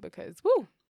behind because, woo.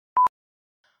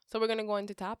 So we're going to go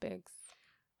into topics.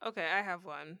 Okay, I have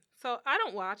one. So I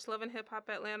don't watch Love and Hip Hop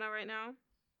Atlanta right now.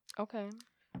 Okay.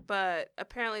 But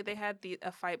apparently they had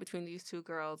a fight between these two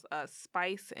girls,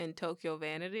 Spice and Tokyo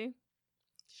Vanity.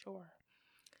 Sure.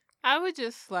 I would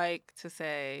just like to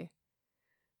say,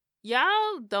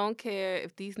 y'all don't care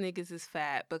if these niggas is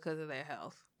fat because of their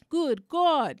health. Good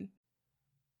God.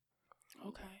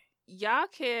 Okay. Y'all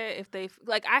care if they,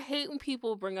 like, I hate when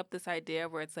people bring up this idea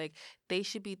where it's like, they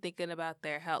should be thinking about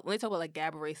their health. When they talk about, like,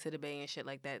 Gabourey Sidibe and shit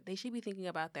like that, they should be thinking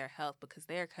about their health because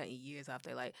they're cutting years off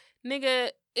their life.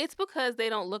 Nigga, it's because they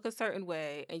don't look a certain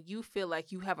way and you feel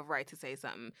like you have a right to say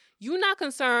something. You're not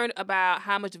concerned about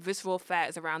how much visceral fat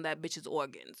is around that bitch's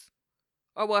organs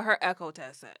or what her echo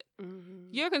test said. Mm-hmm.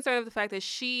 You're concerned with the fact that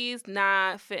she's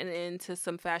not fitting into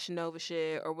some Fashion Nova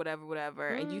shit or whatever,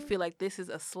 and you feel like this is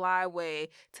a sly way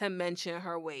to mention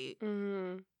her weight.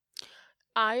 Mm-hmm.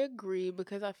 I agree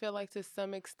because I feel like to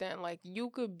some extent, like,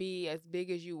 you could be as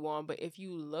big as you want, but if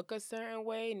you look a certain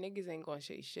way, niggas ain't gonna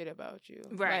say shit about you.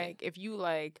 Right.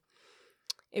 Like,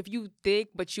 if you thick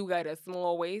but you got a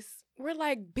small waist, we're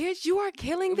like, bitch, you are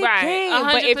killing the Right, game.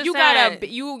 But if you got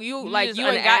 100%. you You like just you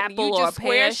an ain't got apple you or just a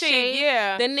square pear shape, shape,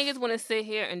 yeah. then niggas want to sit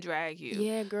here and drag you.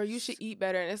 Yeah, girl, you should eat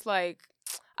better. And it's like,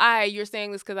 you're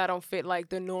saying this because I don't fit like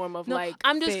the norm of like.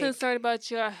 I'm just thick. concerned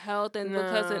about your health and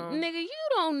because of, No. nigga, you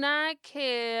do not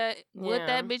care what Yeah.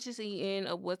 that bitch is eating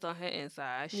or what's on her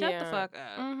inside. Shut the Yeah. fuck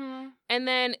up. Mm-hmm. And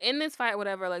then in this fight,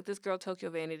 whatever, like this girl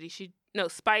Tokyo Vanity,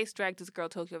 Spice dragged this girl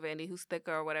Tokyo Vanity who's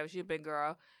thicker or whatever. She's a big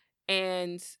girl,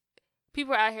 and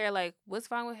people are out here like,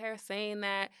 what's wrong with her saying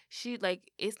that? She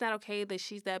like, it's not okay that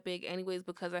she's that big anyways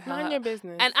because of her. Mind your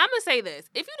business. And I'm gonna say this: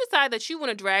 if you decide that you want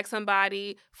to drag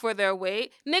somebody for their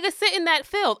weight, nigga, sit in that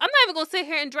field. I'm not even gonna sit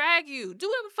here and drag you. Do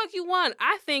whatever the fuck you want.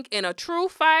 I think in a true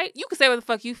fight, you can say what the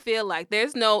fuck you feel like.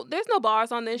 There's no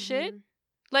bars on this shit.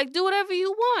 Like, do whatever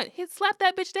you want. Slap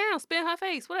that bitch down, spit in her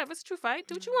face, whatever. It's a true fight.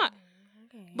 Do what you want.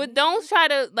 Okay. But don't try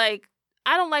to, like,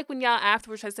 I don't like when y'all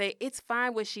afterwards try to say, it's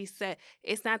fine what she said.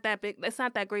 It's not that big. It's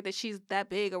not that great that she's that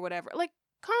big or whatever. Like,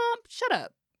 shut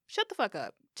up. Shut the fuck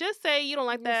up. Just say you don't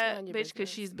like that bitch because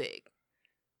she's big.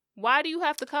 Why do you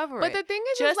have to cover it? But the thing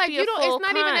is, Just it's like, be you a don't. full It's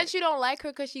not even cunt. that you don't like her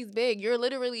because she's big. You're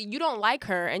literally, you don't like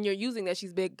her, and you're using that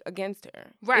she's big against her.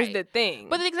 Right. Is the thing.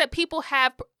 But the thing is that people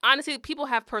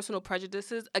have personal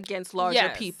prejudices against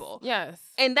larger people. Yes.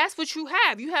 And that's what you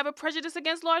have. You have a prejudice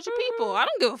against larger people. I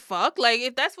don't give a fuck. Like,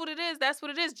 if that's what it is, that's what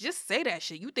it is. Just say that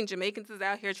shit. You think Jamaicans is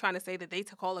out here trying to say that they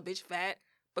call a bitch fat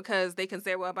because they can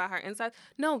say what about her inside?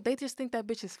 No, they just think that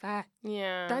bitch is fat.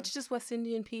 Yeah. That's just West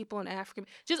Indian people and African.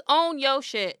 Just own your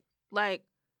shit. Like,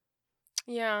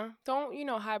 yeah. Don't,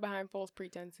 hide behind false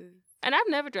pretenses. and I've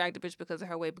never dragged a bitch because of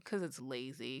her weight because it's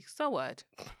lazy. So what?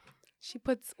 She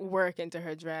puts work into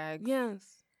her drag. Yes.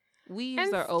 Weaves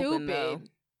And are open, though. stupid.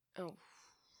 Oh,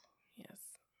 yes.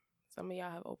 Some of y'all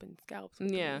have open scalps.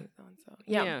 Yeah. On, so.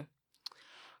 Yeah.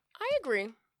 I agree.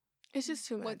 It's just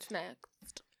too much. What's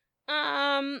next?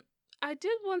 I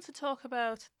did want to talk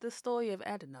about the story of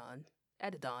Adidon.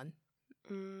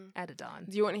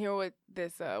 Do you want to hear what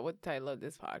this what the title of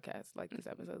this podcast, like this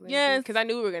episode? Yes. Because I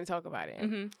knew we were going to talk about it.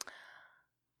 Mm-hmm.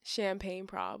 Champagne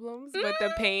problems, but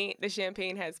the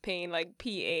champagne has pain, like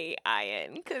PAIN,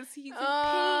 because he's in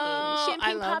pain.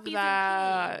 Champagne Poppy's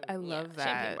that. in pain. I love that.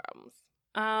 Champagne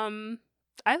problems.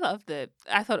 I loved it.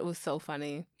 I thought it was so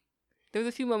funny. There was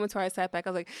a few moments where I sat back. I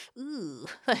was like, ooh,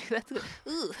 like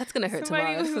that's gonna hurt Somebody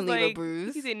tomorrow. That's was gonna leave a like,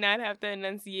 bruise. he did not have to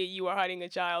enunciate you are hiding a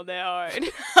child that hard.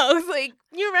 I was like,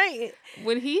 you're right.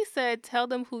 When he said, "Tell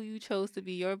them who you chose to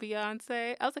be your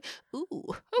Beyonce," I was like, "Ooh,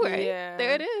 all right, Yeah.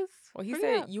 there it is." Well, he Bring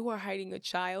said it up. you are hiding a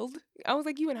child. I was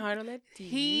like, you wouldn't hide on that.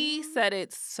 He said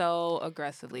it so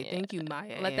aggressively. Yeah. Thank you,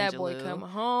 Maya. Let that boy Angelou. come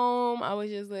home. I was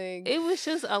just like, It was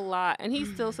just a lot, and he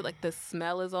still said like the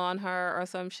smell is on her or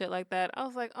some shit like that. I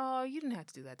was like, "Oh, you didn't have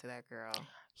to do that to that girl."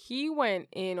 he went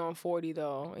in on 40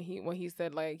 though. When he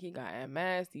said like he got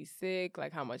MS, he's sick,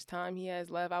 like how much time he has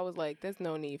left. I was like, there's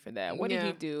no need for that. What did he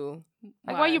Yeah. do?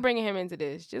 Like, why are you bringing him into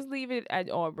this? Just leave it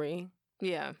at Aubrey.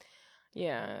 Yeah,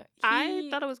 Yeah, I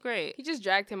thought it was great. he just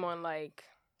dragged him on like,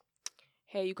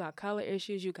 hey, you got color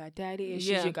issues, you got daddy issues,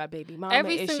 Yeah. you got baby mama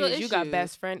Every single issues, you got issue.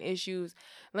 best friend issues.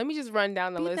 Let me just run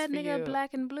down the Beat list that for nigga you.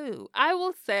 black and blue. I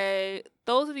will say,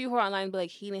 those of you who are online be like,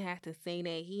 he didn't have to say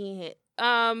that. He ain't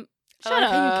had. Shut I like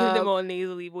how you give them up. all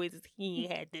nasally voices. He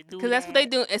had to do Because that's what they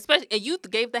do. Especially, and you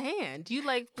gave the hand. You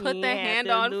like put He the had hand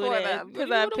to on do for that, them. because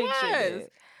You I know what it pictured was.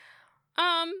 it.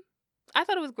 I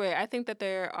thought it was great. I think that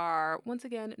there are, once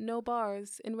again, no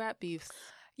bars in rap beefs.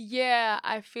 Yeah,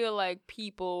 I feel like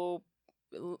people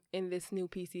in this new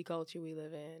PC culture we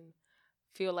live in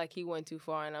feel like he went too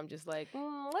far, and I'm just like,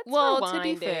 let's Well, to be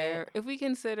rewind fair, it. if we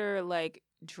consider like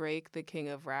Drake the king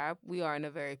of rap, we are in a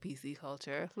very PC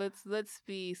culture. Let's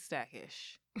be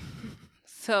stackish.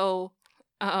 So,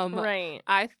 Right.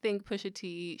 I think Pusha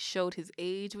T showed his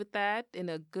age with that in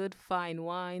a good fine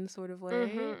wine sort of way.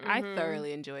 Mhm, I mhm.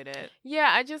 thoroughly enjoyed it. Yeah,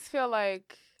 I just feel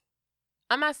like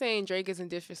I'm not saying Drake isn't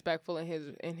disrespectful in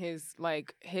his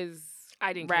like his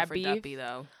I didn't rap care for beef. Duppy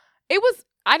though. It was.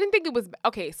 I didn't think it was.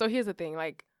 Okay, so here's the thing.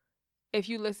 Like, if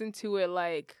you listen to it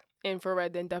like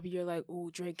Infrared, then W, you're like,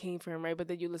 ooh, Drake came for him, right? But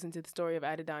then you listen to the story of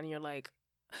Adidon, and you're like,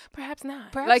 perhaps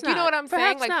not. Perhaps like, not. you know what I'm saying?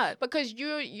 Perhaps Like, not. because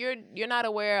you're not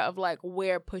aware of like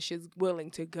where Push is willing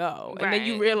to go, and then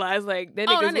you Right. realize like that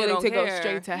Oh, nigga's that nigga willing don't to go care.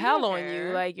 straight to He hell don't on you.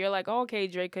 care. Like, you're like, oh, okay,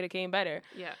 Drake could have came better.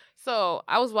 Yeah. So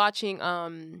I was watching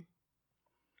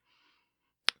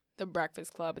The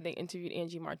Breakfast Club, and they interviewed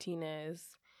Angie Martinez.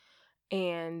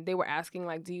 And they were asking,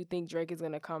 like, do you think Drake is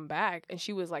going to come back? And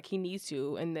she was like, he needs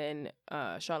to. And then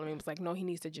Charlamagne was like, no, he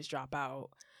needs to just drop out.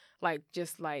 Like,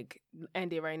 just, like,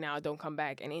 end it right now. Don't come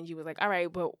back. And Angie was like, all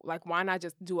right, but, like, why not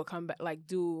just do a comeback? Like,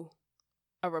 do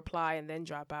a reply and then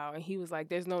drop out. And he was like,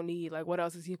 there's no need. Like, what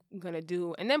else is he going to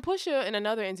do? And then Pusha, in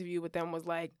another interview with them, was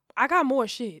like, I got more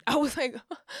shit. I was like,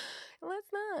 let's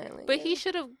not. Like, But he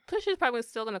should have. Pusha's probably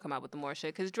still gonna come out with the more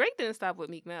shit because Drake didn't stop with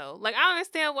Meek Mill. Like, I don't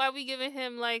understand why we giving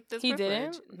him like this. He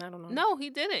privilege. didn't? I don't know. No, he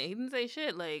didn't. He didn't say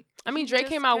shit. Like, I mean, he Drake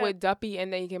just came out kept- with Duppy,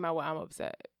 and then he came out with I'm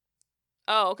Upset.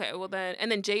 Oh, okay. Well then, and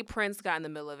then Jay Prince got in the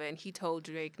middle of it, and he told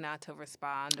Drake not to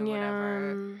respond or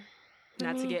whatever,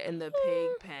 not to get in the pig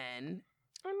pen.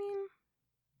 I mean,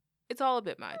 It's all a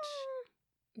bit much.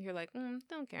 You're like,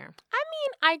 don't care.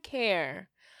 I care.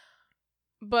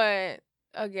 But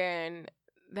again,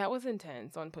 that was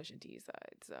intense on Pusha T's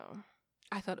side. So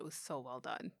I thought it was so well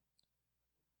done.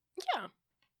 yeah,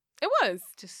 it was.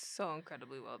 Just so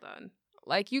incredibly well done.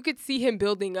 Like, you could see him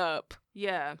building up.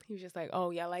 Yeah. He was just like,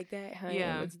 oh, yeah, like that? Huh?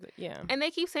 Yeah. Yeah. And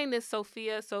they keep saying this Sophie,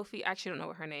 I actually don't know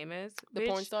what her name is. The bitch.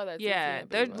 porn star that's Yeah,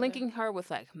 they're linking her with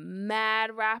like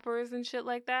mad rappers and shit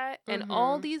like that. And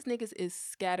all Mhm. these niggas is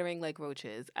scattering like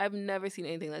roaches. I've never seen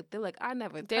anything like. They're like, I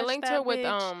never. They touched linked that her with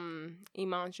bitch.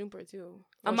 Iman Shumpert too.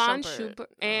 Or Amon Shumpert, Schuper or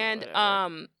and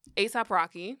whatever. ASAP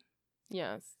Rocky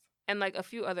Yes. and like a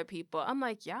few other people. I'm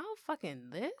like, y'all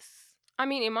fucking this? I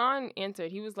mean, Iman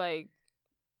answered. He was like,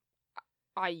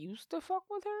 I used to fuck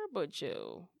with her, but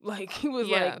chill. Like, he was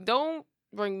Yeah. like, don't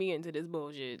bring me into this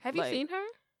bullshit. Have Like, you seen her?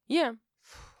 Yeah.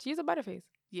 She's a butterface.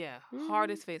 Yeah, Mhm.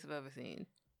 hardest face I've ever seen.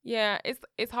 Yeah,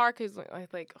 it's hard because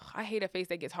like I hate a face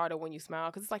that gets harder when you smile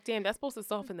because it's like, damn, that's supposed to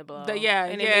soften the blow. yeah,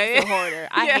 and yeah, it makes it yeah. harder.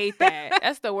 I Yeah. hate that.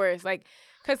 That's the worst. Like,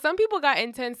 because some people got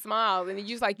intense smiles and you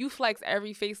just like you flex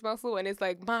every face muscle and it's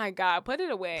like, my God, put it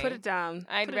away. Put it down.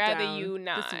 I'd Put it rather down. you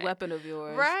not. This weapon of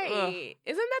yours. Right? Ugh.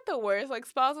 Isn't that the worst? Like,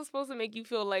 smiles are supposed to make you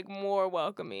feel like more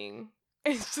welcoming.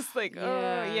 It's just like, oh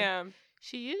Yeah. yeah.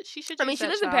 She should. I mean, use she that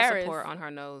lives in child Paris. support on her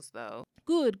nose though.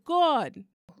 Good God!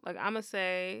 Like, I'm gonna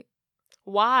say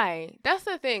Why? That's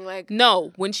the thing. Like,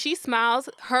 no. When she smiles,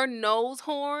 her nose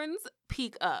horns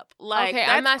peak up. Like, Okay,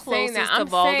 that's I'm not saying closest that. to I'm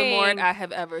Voldemort saying- I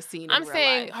have ever seen. In I'm real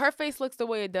saying life. her face looks the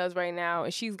way it does right now,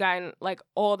 and she's gotten like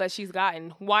all that she's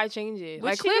gotten. Why change it? What'd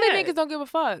Like, she clearly get? niggas don't give a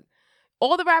fuck.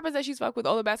 All the rappers that she's fucked with,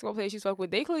 all the basketball players she's fucked with,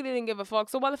 they clearly didn't give a fuck.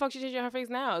 So why the fuck she changing her face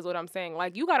now? Is what I'm saying.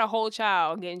 Like, you got a whole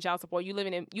child getting child support. You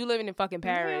living in fucking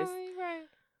Paris. Yeah, you're right.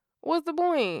 What's the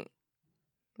point?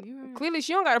 You right. Clearly,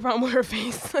 she don't got a problem with her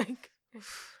face. Like, It's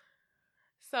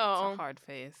so a hard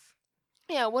face.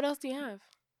 yeah. What else do you have?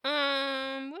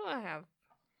 What do I have?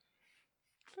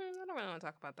 I don't really want to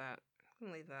talk about that. I'm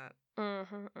gonna leave that.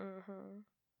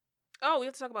 Oh, we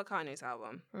have to talk about Kanye's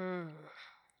album.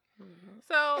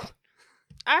 So,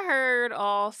 I heard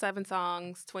all 7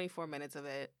 songs, 24 minutes of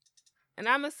it. And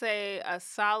I'm going to say a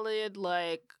solid,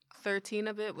 13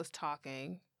 of it was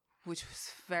talking, which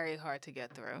was very hard to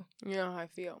get through. You know how I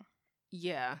feel.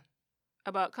 Yeah.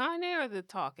 About Kanye or the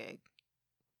talking?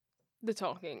 The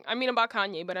talking. I mean about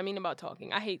Kanye, but I mean about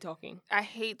talking. I hate talking. I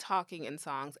hate talking in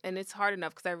songs, and it's hard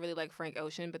enough because I really like Frank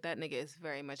Ocean, but that nigga is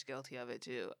very much guilty of it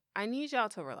too. I need y'all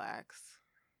to relax.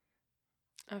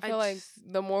 I feel like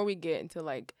the more we get into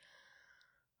like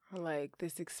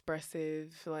this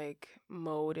expressive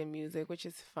mode in music, which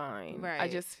is fine. Right. I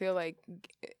just feel like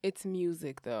it's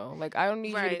music though. Like I don't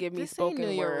need you to give me this spoken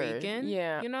ain't New word. Yorican,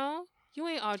 yeah. You know? You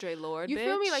ain't Audre Lorde, You bitch.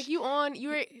 feel me? Like you're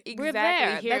exactly We're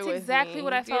there. here That's with exactly me.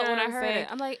 what I Do you felt know when what I I'm heard saying?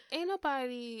 it. I'm like, ain't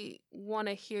nobody want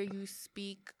to hear you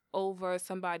speak over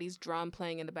somebody's drum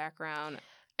playing in the background.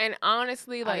 And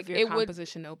honestly, like it would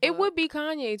be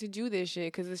Kanye to do this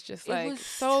shit because it's just like it was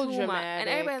so too dramatic. much. And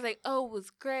everybody's like, "Oh, it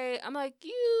was great." I'm like,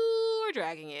 you are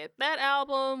dragging it. That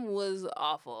album was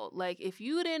awful. Like, if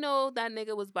you didn't know that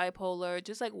nigga was bipolar,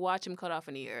 just watch him cut off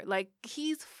an ear. Like,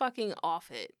 he's fucking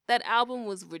off it. That album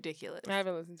was ridiculous. I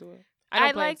haven't listened to it.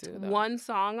 I liked one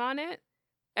song on it.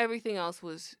 Everything else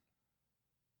was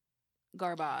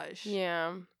garbage.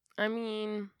 Yeah, I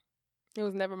mean, it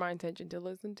was never my intention to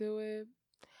listen to it.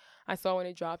 I saw when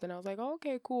it dropped and I was like, oh,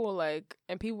 okay, cool. Like,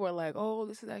 and people were like, oh,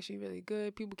 this is actually really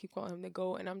good. People keep calling him the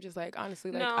GOAT. And I'm just like,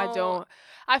 honestly,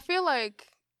 I feel like,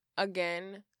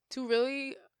 again, to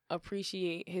really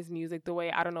appreciate his music the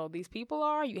way, I don't know, these people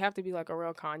are, you have to be like a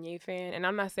real Kanye fan. And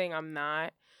I'm not saying I'm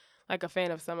not like a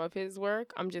fan of some of his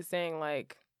work. I'm just saying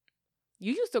like,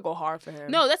 you used to go hard for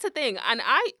him. No, that's the thing. And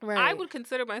I would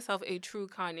consider myself a true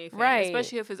Kanye fan,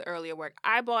 especially of his earlier work.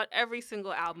 I bought every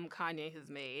single album Kanye has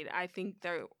made. I think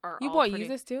there are You bought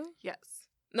Yeezus too? Yes.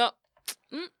 No.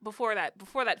 Before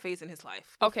that phase in his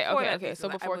life. Okay. So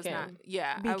before Kim.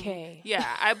 BK.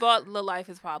 I bought La Life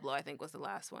is Pablo, I think was the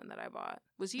last one that I bought.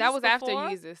 Was Yeezus after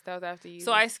Yeezus. That was after Yeezus.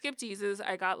 So I skipped Yeezus,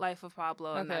 I got Life of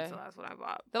Pablo, and that's the last one I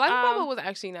bought. The Life of Pablo was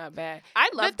actually not bad. I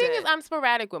loved it. The thing is, I'm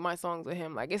sporadic with my songs with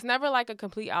him. Like, it's never like a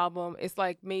complete album. It's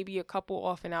like maybe a couple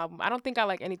off an album. I don't think I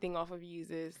like anything off of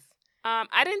Yeezus.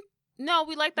 No,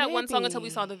 we liked that one song until we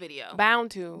saw the video.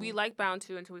 Bound to. We liked Bound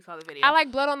to until we saw the video. I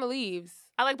like Blood on the Leaves.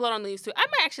 I like Blood on the Leaves too. I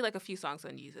might actually like a few songs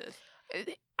on Yeezus.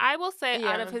 I will say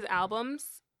out of his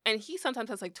albums, and he sometimes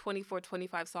has 24,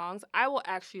 25 songs, I will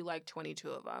actually like 22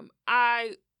 of them.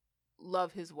 I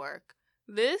love his work.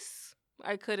 This,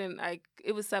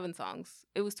 it was 7 songs.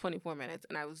 It was 24 minutes,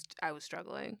 and I was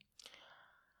struggling.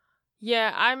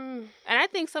 Yeah, And I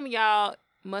think some of y'all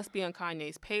must be on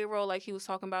Kanye's payroll like he was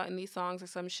talking about in these songs or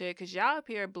some shit, because y'all up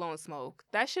here blowing smoke.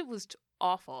 That shit was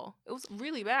awful. It was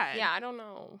really bad. Yeah, I don't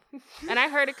know. And I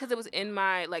heard it because it was in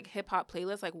my hip hop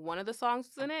playlist. Like, one of the songs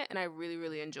was in it, and I really,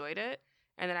 really enjoyed it.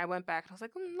 And then I went back and I was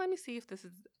like, let me see if this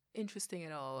is interesting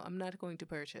at all. I'm not going to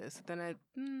purchase. Then I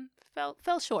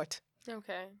fell short.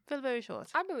 Okay. Fell very short.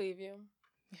 I believe you.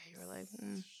 Yeah, you were like,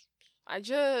 I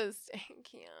just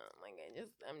can't.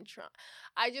 I'm trying.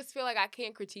 I just feel like I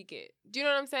can't critique it. Do you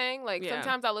know what I'm saying? Like,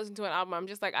 sometimes I listen to an album, I'm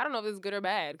just like, I don't know if this is good or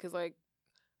bad, because, like,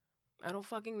 I don't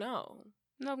fucking know.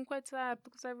 No, I'm quite sad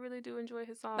because I really do enjoy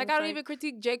his songs. Like, I don't even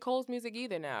critique J. Cole's music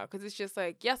either now, because it's just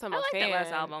like, yes, I'm a fan. I like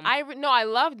that last album. I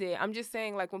loved it. I'm just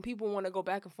saying, like, when people want to go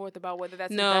back and forth about whether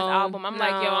that's his best album, I'm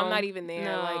like, yo, I'm not even there.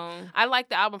 No. Like, I like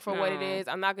the album for what it is.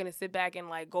 I'm not gonna sit back and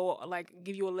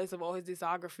give you a list of all his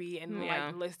discography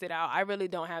and list it out. I really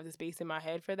don't have the space in my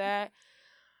head for that.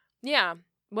 Yeah.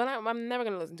 But I'm never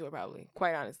gonna listen to it, probably.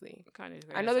 Quite honestly.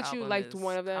 I know that you liked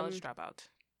one of them. College Dropout.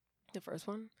 The first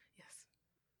one? Yes.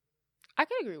 I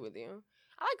can agree with you.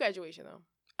 I like Graduation, though.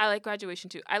 I like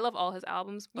Graduation, too. I love all his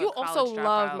albums, but you also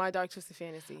loved My Dark Twisted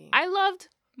Fantasy. I loved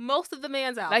most of the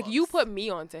man's albums. Like, you put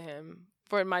me onto him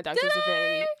for My Dark Twisted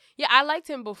Fantasy. Yeah, I liked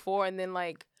him before, and then,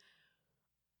 like,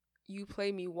 you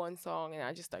played me one song, and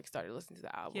I just, started listening to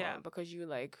the album because you,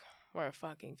 were a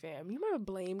fucking fan. You remember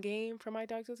Blame Game from My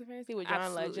Dark Twisted Fantasy with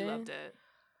John Legend? Absolutely loved it.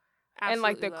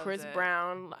 Absolutely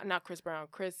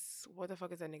and, Chris, what the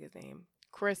fuck is that nigga's name?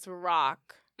 Chris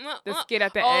Rock. The skit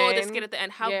at the end. Oh, the skit at the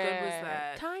end. How good was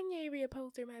that? Kanye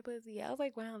reupholstered my pussy. I was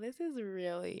like, wow, this is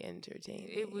really entertaining.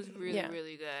 It was really,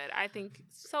 really good. I think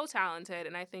so talented.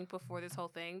 And I think before this whole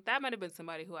thing, that might have been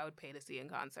somebody who I would pay to see in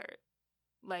concert.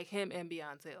 Like him and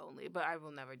Beyonce only. But I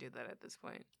will never do that at this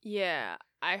point. Yeah.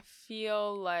 I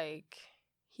feel like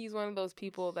he's one of those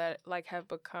people that like have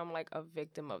become like a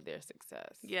victim of their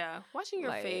success. Yeah. Watching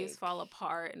your face Like, fall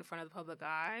apart in front of the public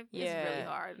eye is really yeah.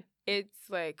 hard. It's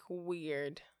like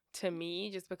weird to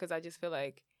me just because I just feel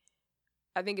like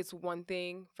I think it's one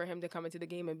thing for him to come into the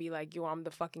game and be like, yo, I'm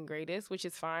the fucking greatest, which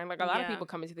is fine. Like, a lot of people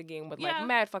come into the game with, like,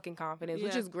 mad fucking confidence,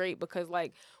 which is great because,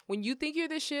 like, when you think you're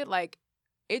this shit, like,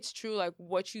 it's true, like,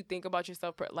 what you think about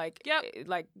yourself, like,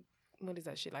 like, what is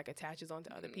that shit? Like, attaches onto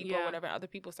other people or whatever. Other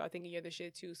people start thinking you're the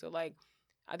shit, too. So, like,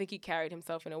 I think he carried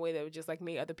himself in a way that would just, like,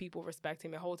 made other people respect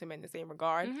him and hold him in the same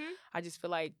regard. Mm-hmm. I just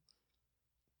feel like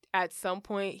at some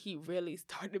point he really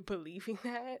started believing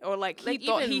that, or like he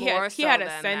thought he had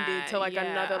ascended to like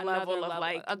another level of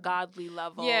like a godly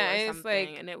level, yeah, or and something.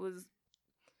 it's like, and it was,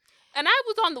 and I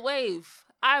was on the wave.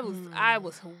 I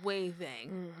was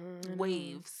waving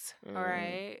waves. All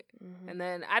right, and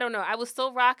then I don't know. I was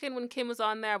still rocking when Kim was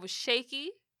on there. I was shaky.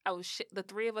 The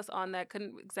three of us on that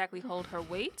couldn't exactly hold her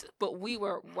weight, but we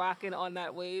were rocking on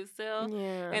that wave still.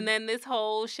 Yeah. And then this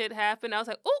whole shit happened. I was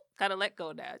like, oh, gotta let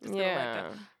go now. Just gotta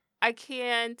let go. I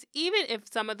can't, even if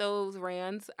some of those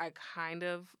rants I kind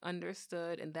of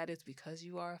understood, and that is because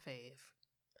you are a fave.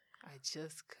 I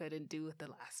just couldn't do with the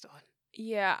last one.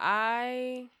 Yeah,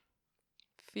 I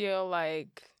feel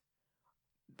like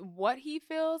what he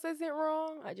feels isn't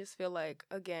wrong. I just feel like,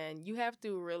 again, you have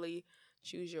to really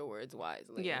choose your words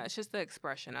wisely. Yeah, it's just the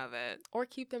expression of it. Or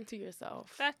keep them to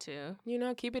yourself. That too. You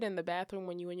know, keep it in the bathroom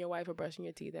when you and your wife are brushing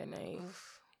your teeth at night.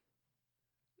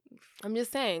 I'm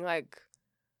just saying, like,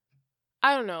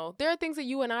 I don't know. There are things that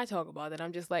you and I talk about that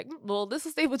I'm just like, well, this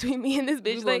will stay between me and this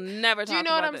bitch. We like, will never talk do you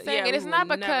know what about I'm it. saying? Yeah, and it's not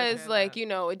because like, that. you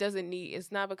know, it doesn't need.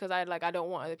 It's not because I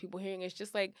don't want other people hearing. It's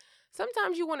just like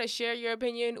sometimes you want to share your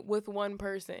opinion with one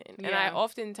person, and I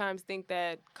oftentimes think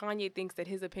that Kanye thinks that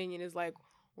his opinion is like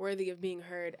worthy of being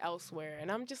heard elsewhere,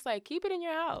 and I'm just like, keep it in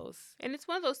your house. And it's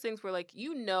one of those things where like,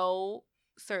 you know,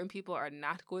 certain people are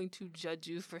not going to judge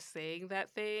you for saying that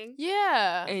thing.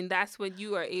 Yeah. And that's when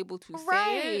you are able to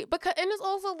say it. Because, and it's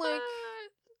also like,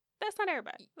 that's not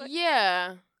everybody. Like,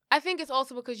 yeah. I think it's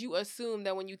also because you assume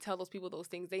that when you tell those people those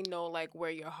things, they know like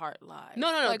where your heart lies. No.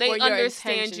 Like, they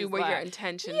understand you where your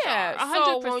intentions are. 100%.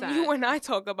 So when you and I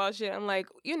talk about shit, I'm like,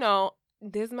 you know,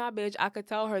 this my bitch. I could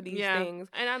tell her these things.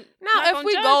 And I'm now if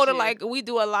we go to like we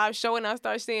do a live show and I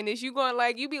start saying this, you going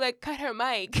like, you be like, cut her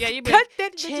mic. Yeah, you be cut like,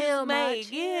 that chill, mic.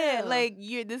 chill. Yeah, like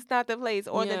this not the place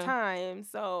or the time.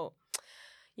 So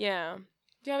yeah. Do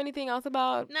you have anything else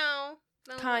about No,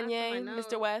 Kanye,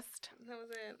 Mr. West? That was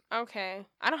it. Okay.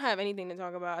 I don't have anything to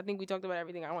talk about. I think we talked about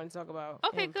everything I wanted to talk about.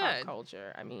 Okay, in good. Pop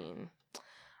culture. I mean,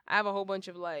 I have a whole bunch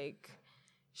of like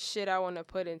shit I want to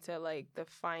put into like the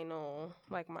final,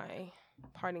 like my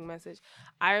parting message.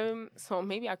 So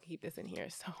maybe I could keep this in here.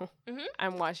 So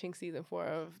I'm watching season 4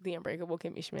 of The Unbreakable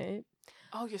Kimmy Schmidt.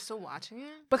 Oh, you're still watching it?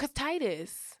 Because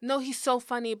Titus. No, he's so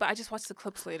funny, but I just watched the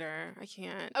clips later. I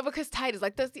can't. Because Titus,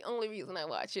 like, that's the only reason I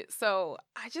watch it. So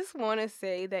I just want to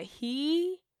say that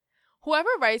whoever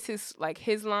writes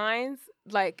his lines,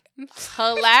 like,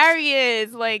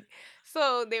 hilarious. Like,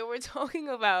 so they were talking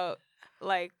about,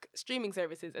 like, streaming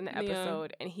services in the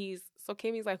episode. And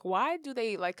Kimmy's like, why do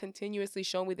they, like, continuously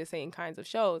show me the same kinds of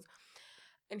shows?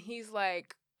 And he's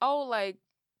like, oh, like,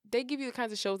 they give you the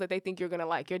kinds of shows that they think you're going to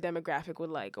like, your demographic would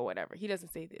like, or whatever. He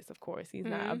doesn't say this, of course. He's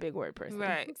not a big word person.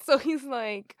 Right. So he's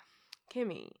like,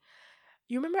 Kimmy,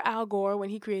 you remember Al Gore when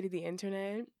he created the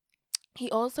internet? He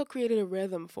also created a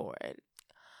rhythm for it.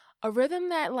 A rhythm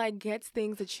that, like, gets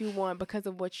things that you want because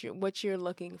of what you're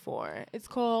looking for. It's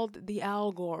called the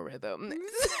algorithm.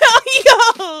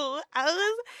 Yo, I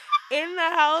was in the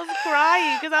house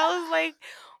crying because I was like,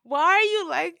 why are you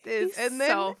like this? He's and then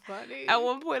so funny. At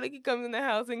one point, like, he comes in the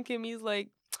house and Kimmy's like,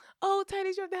 oh,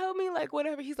 Titus, you have to help me, like,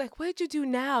 whatever. He's like, what did you do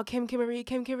now? Kim Kimmery,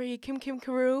 Kim Kimmery, Kim Kim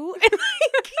Carew. And,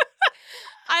 like,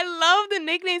 I love the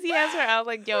nicknames he has for her. I was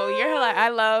like, yo, you're like, I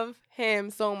love him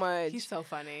so much. He's so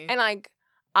funny. And, like,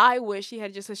 I wish he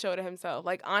had just a show to himself.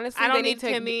 Like, honestly, I don't they need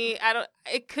need Kimmy.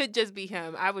 It could just be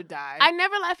him. I would die. I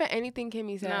never laugh at anything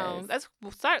Kimmy says. No, that's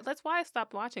why I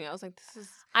stopped watching it. I was like, this is.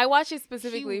 I watched it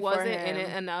specifically he for him. wasn't in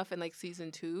it enough in like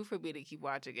season 2 for me to keep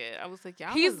watching it. I was like,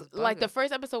 yeah. He's like, the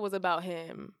first episode was about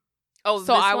him. Oh,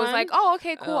 so I was like, oh,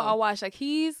 okay, cool. Oh. I'll watch. Like,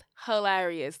 he's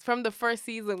hilarious from the first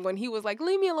season when he was like,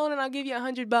 leave me alone and I'll give you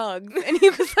 100 bugs. And he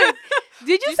was like,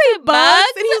 did you say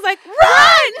bugs? And he was like,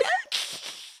 run!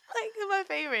 Like, my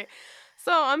favorite.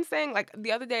 So I'm saying, like,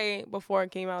 the other day before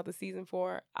it came out, the season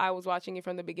 4, I was watching it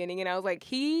from the beginning and I was like,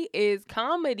 he is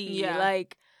comedy. Yeah.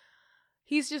 Like,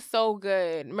 he's just so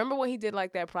good. Remember when he did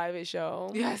like that private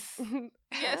show? Yes.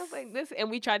 I was like, this, and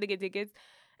we tried to get tickets.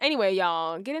 Anyway,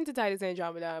 y'all, get into Titus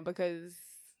Andromeda because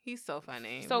He's so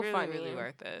funny. So really, funny. really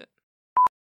worth it.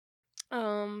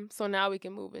 So now we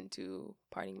can move into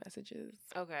parting messages.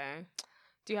 Okay.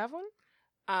 Do you have one?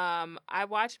 I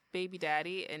watched Baby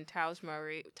Daddy, and Taj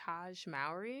Mowry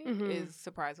is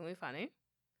surprisingly funny.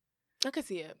 I could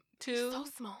see it. Two, so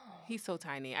small. He's so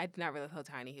tiny. I did not realize how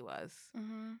tiny he was.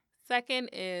 Mm-hmm. Second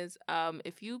is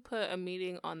if you put a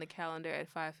meeting on the calendar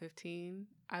at 5:15,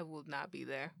 I will not be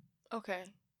there. Okay.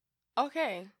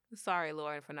 Sorry,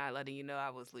 Lauren, for not letting you know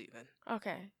I was leaving.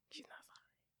 Okay. She's not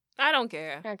sorry. I don't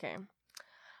care. Okay.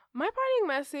 My parting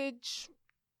message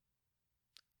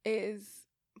is,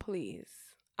 please,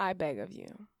 I beg of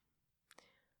you,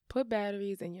 put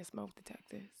batteries in your smoke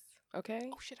detectors, okay?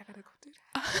 Oh, shit, I gotta go do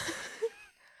that.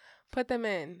 Put them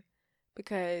in,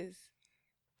 because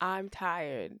I'm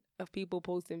tired of people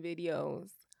posting videos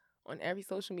on every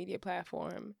social media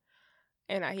platform,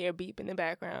 and I hear beep in the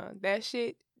background. That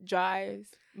shit drives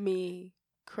me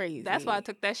crazy. That's why I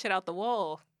took that shit out the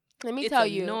wall. Let me tell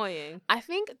you. It's annoying. I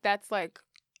think that's like,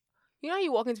 you know how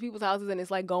you walk into people's houses and it's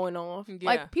like going off? Yeah.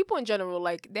 Like people in general,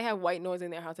 like they have white noise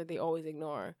in their house that they always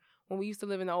ignore. When we used to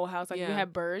live in the old house, like we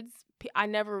had birds. I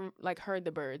never like heard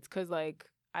the birds because like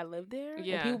I lived there.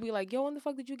 Yeah. And people be like, yo, when the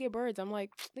fuck did you get birds? I'm like,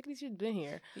 look at these shit been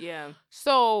here. Yeah.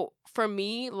 So for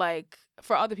me, like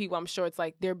for other people, I'm sure it's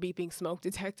like their beeping smoke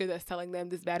detector that's telling them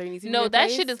this battery needs to be replaced. that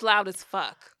shit is loud as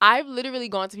fuck. I've literally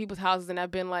gone to people's houses and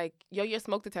I've been like, yo, your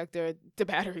smoke detector, the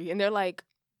battery. And they're like,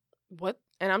 what?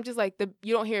 And I'm just like,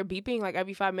 you don't hear it beeping like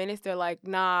every 5 minutes. They're like,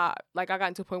 nah. Like I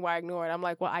got to a point where I ignore it. I'm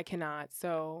like, well, I cannot.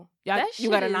 So you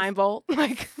got a 9-volt,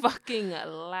 like fucking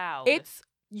loud. It's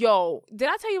did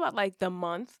I tell you about like the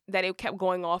month that it kept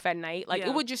going off at night? Like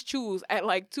it would just choose at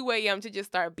like 2 a.m. to just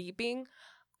start beeping.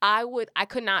 I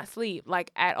could not sleep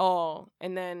like at all.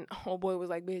 And then old boy was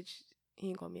like, bitch, he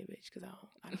ain't call me a bitch because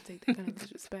I don't take that kind of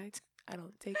disrespect. I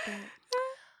don't take that.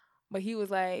 But he was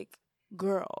like,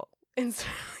 girl. And so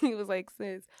he was like,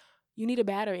 sis, you need a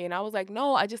battery. And I was like,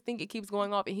 no, I just think it keeps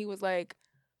going off. And he was like,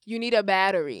 you need a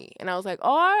battery. And I was like,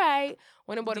 all right.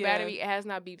 When I bought a battery, it has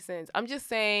not beeped since. I'm just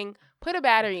saying, put a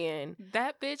battery in.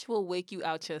 That bitch will wake you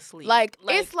out your sleep. Like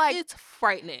it's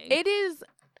frightening.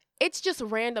 It's just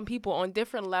random people on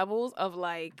different levels of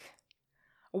like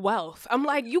wealth. I'm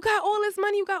like, you got all this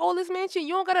money, you got all this mansion,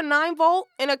 you don't got a 9-volt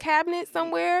in a cabinet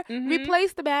somewhere? Mm-hmm.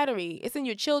 Replace the battery. It's in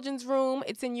your children's room.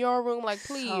 It's in your room. Like,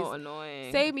 please. So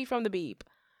annoying. Save me from the beep.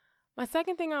 My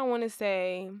second thing I want to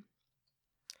say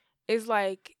is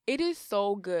like, it is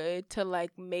so good to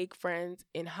like make friends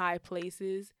in high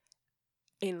places,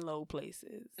 in low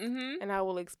places. Mm-hmm. And I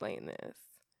will explain this.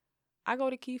 I go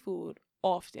to Key Food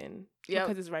often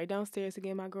because it's right downstairs to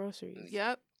get my groceries.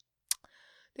 Yep.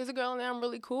 There's a girl in there I'm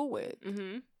really cool with.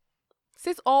 Mm-hmm.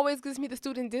 Sis always gives me the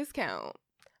student discount.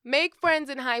 Make friends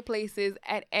in high places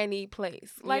at any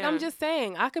place. Like, I'm just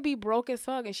saying, I could be broke as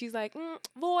fuck. And she's like,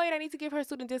 Void, I need to give her a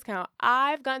student discount.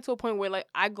 I've gotten to a point where, like,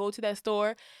 I go to that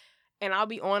store and I'll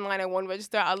be online at one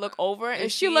register. I look over and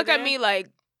she'll look at me like,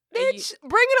 bitch,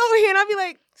 bring it over here. And I'll be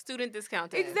like, student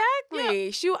discount. Exactly.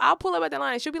 Yep. I'll pull up at the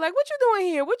line and she'll be like, what you doing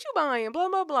here? What you buying? Blah,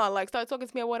 blah, blah. Like, start talking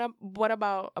to me about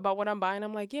what I'm buying.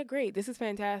 I'm like, yeah, great. This is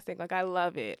fantastic. Like, I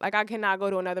love it. Like, I cannot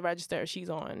go to another register she's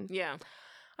on. Yeah.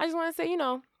 I just want to say,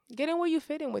 get in where you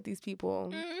fit in with these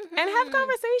people. Mm-hmm. And have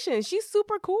conversations. She's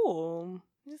super cool.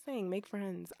 I'm just saying, make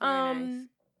friends. Nice.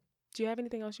 Do you have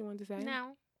anything else you want to say?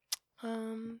 No.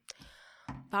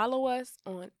 Follow us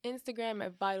on Instagram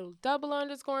at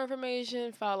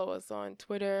vital_information. Follow us on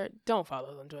Twitter. Don't follow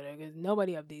us on Twitter because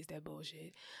nobody updates that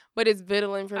bullshit. But it's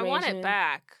vital information. I want it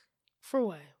back. For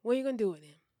what? What are you going to do with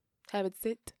it? Have it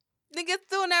sit? Niggas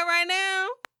doing that right now.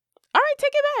 All right,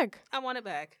 take it back. I want it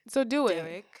back. So do it.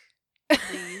 Derek,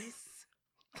 please.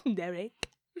 Derek.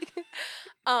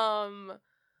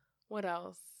 What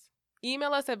else?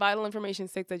 Email us at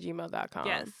vitalinformation6@gmail.com.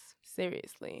 Yes.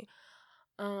 Seriously.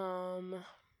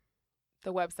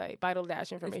 The website,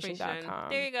 vital-information.com.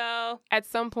 There you go. At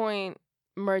some point,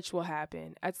 merch will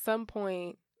happen. At some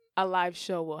point, a live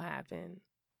show will happen.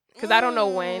 Because I don't know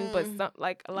when, but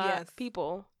a lot of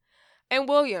people. And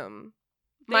William,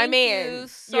 my man,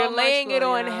 you're laying it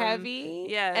on heavy.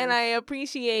 Yes. And I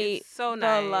appreciate so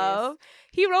nice. The love.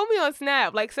 He wrote me on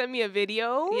Snap, like sent me a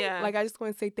video. Yeah. Like, I just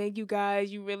want to say thank you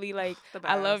guys. You really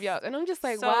I love y'all. And I'm just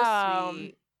like, so wow.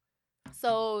 Sweet.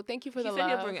 So thank you for the love. He said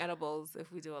he'll bring edibles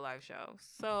if we do a live show.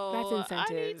 So that's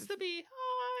incentive. I need to be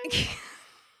high.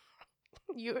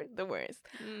 You're the worst.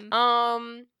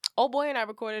 Old boy and I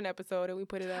recorded an episode and we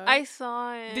put it up. I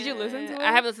saw it. Did you listen to it?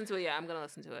 I haven't listened to it yet. I'm gonna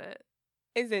listen to it.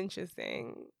 It's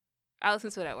interesting. I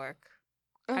listen to it at work.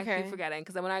 Okay. I keep forgetting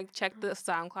because when I check the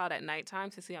SoundCloud at nighttime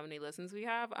to see how many listens we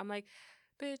have, I'm like,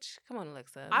 Bitch, come on,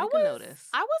 Alexa. I Make a notice.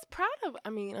 was proud of. I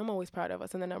mean, I'm always proud of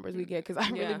us and the numbers we get because I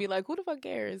really Yeah. be like, who the fuck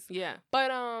cares? Yeah. But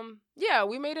yeah,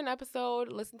 we made an episode.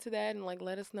 Listen to that and like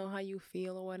let us know how you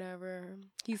feel or whatever.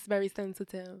 He's very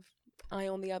sensitive. I,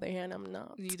 on the other hand, I'm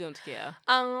not. You don't care.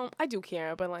 I do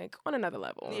care, but like on another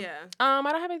level. Yeah. I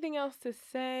don't have anything else to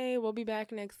say. We'll be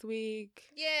back next week.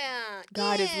 Yeah.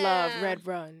 God is love. Red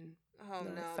Run. Oh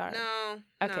No, no. sorry. No.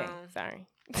 Okay, No. sorry.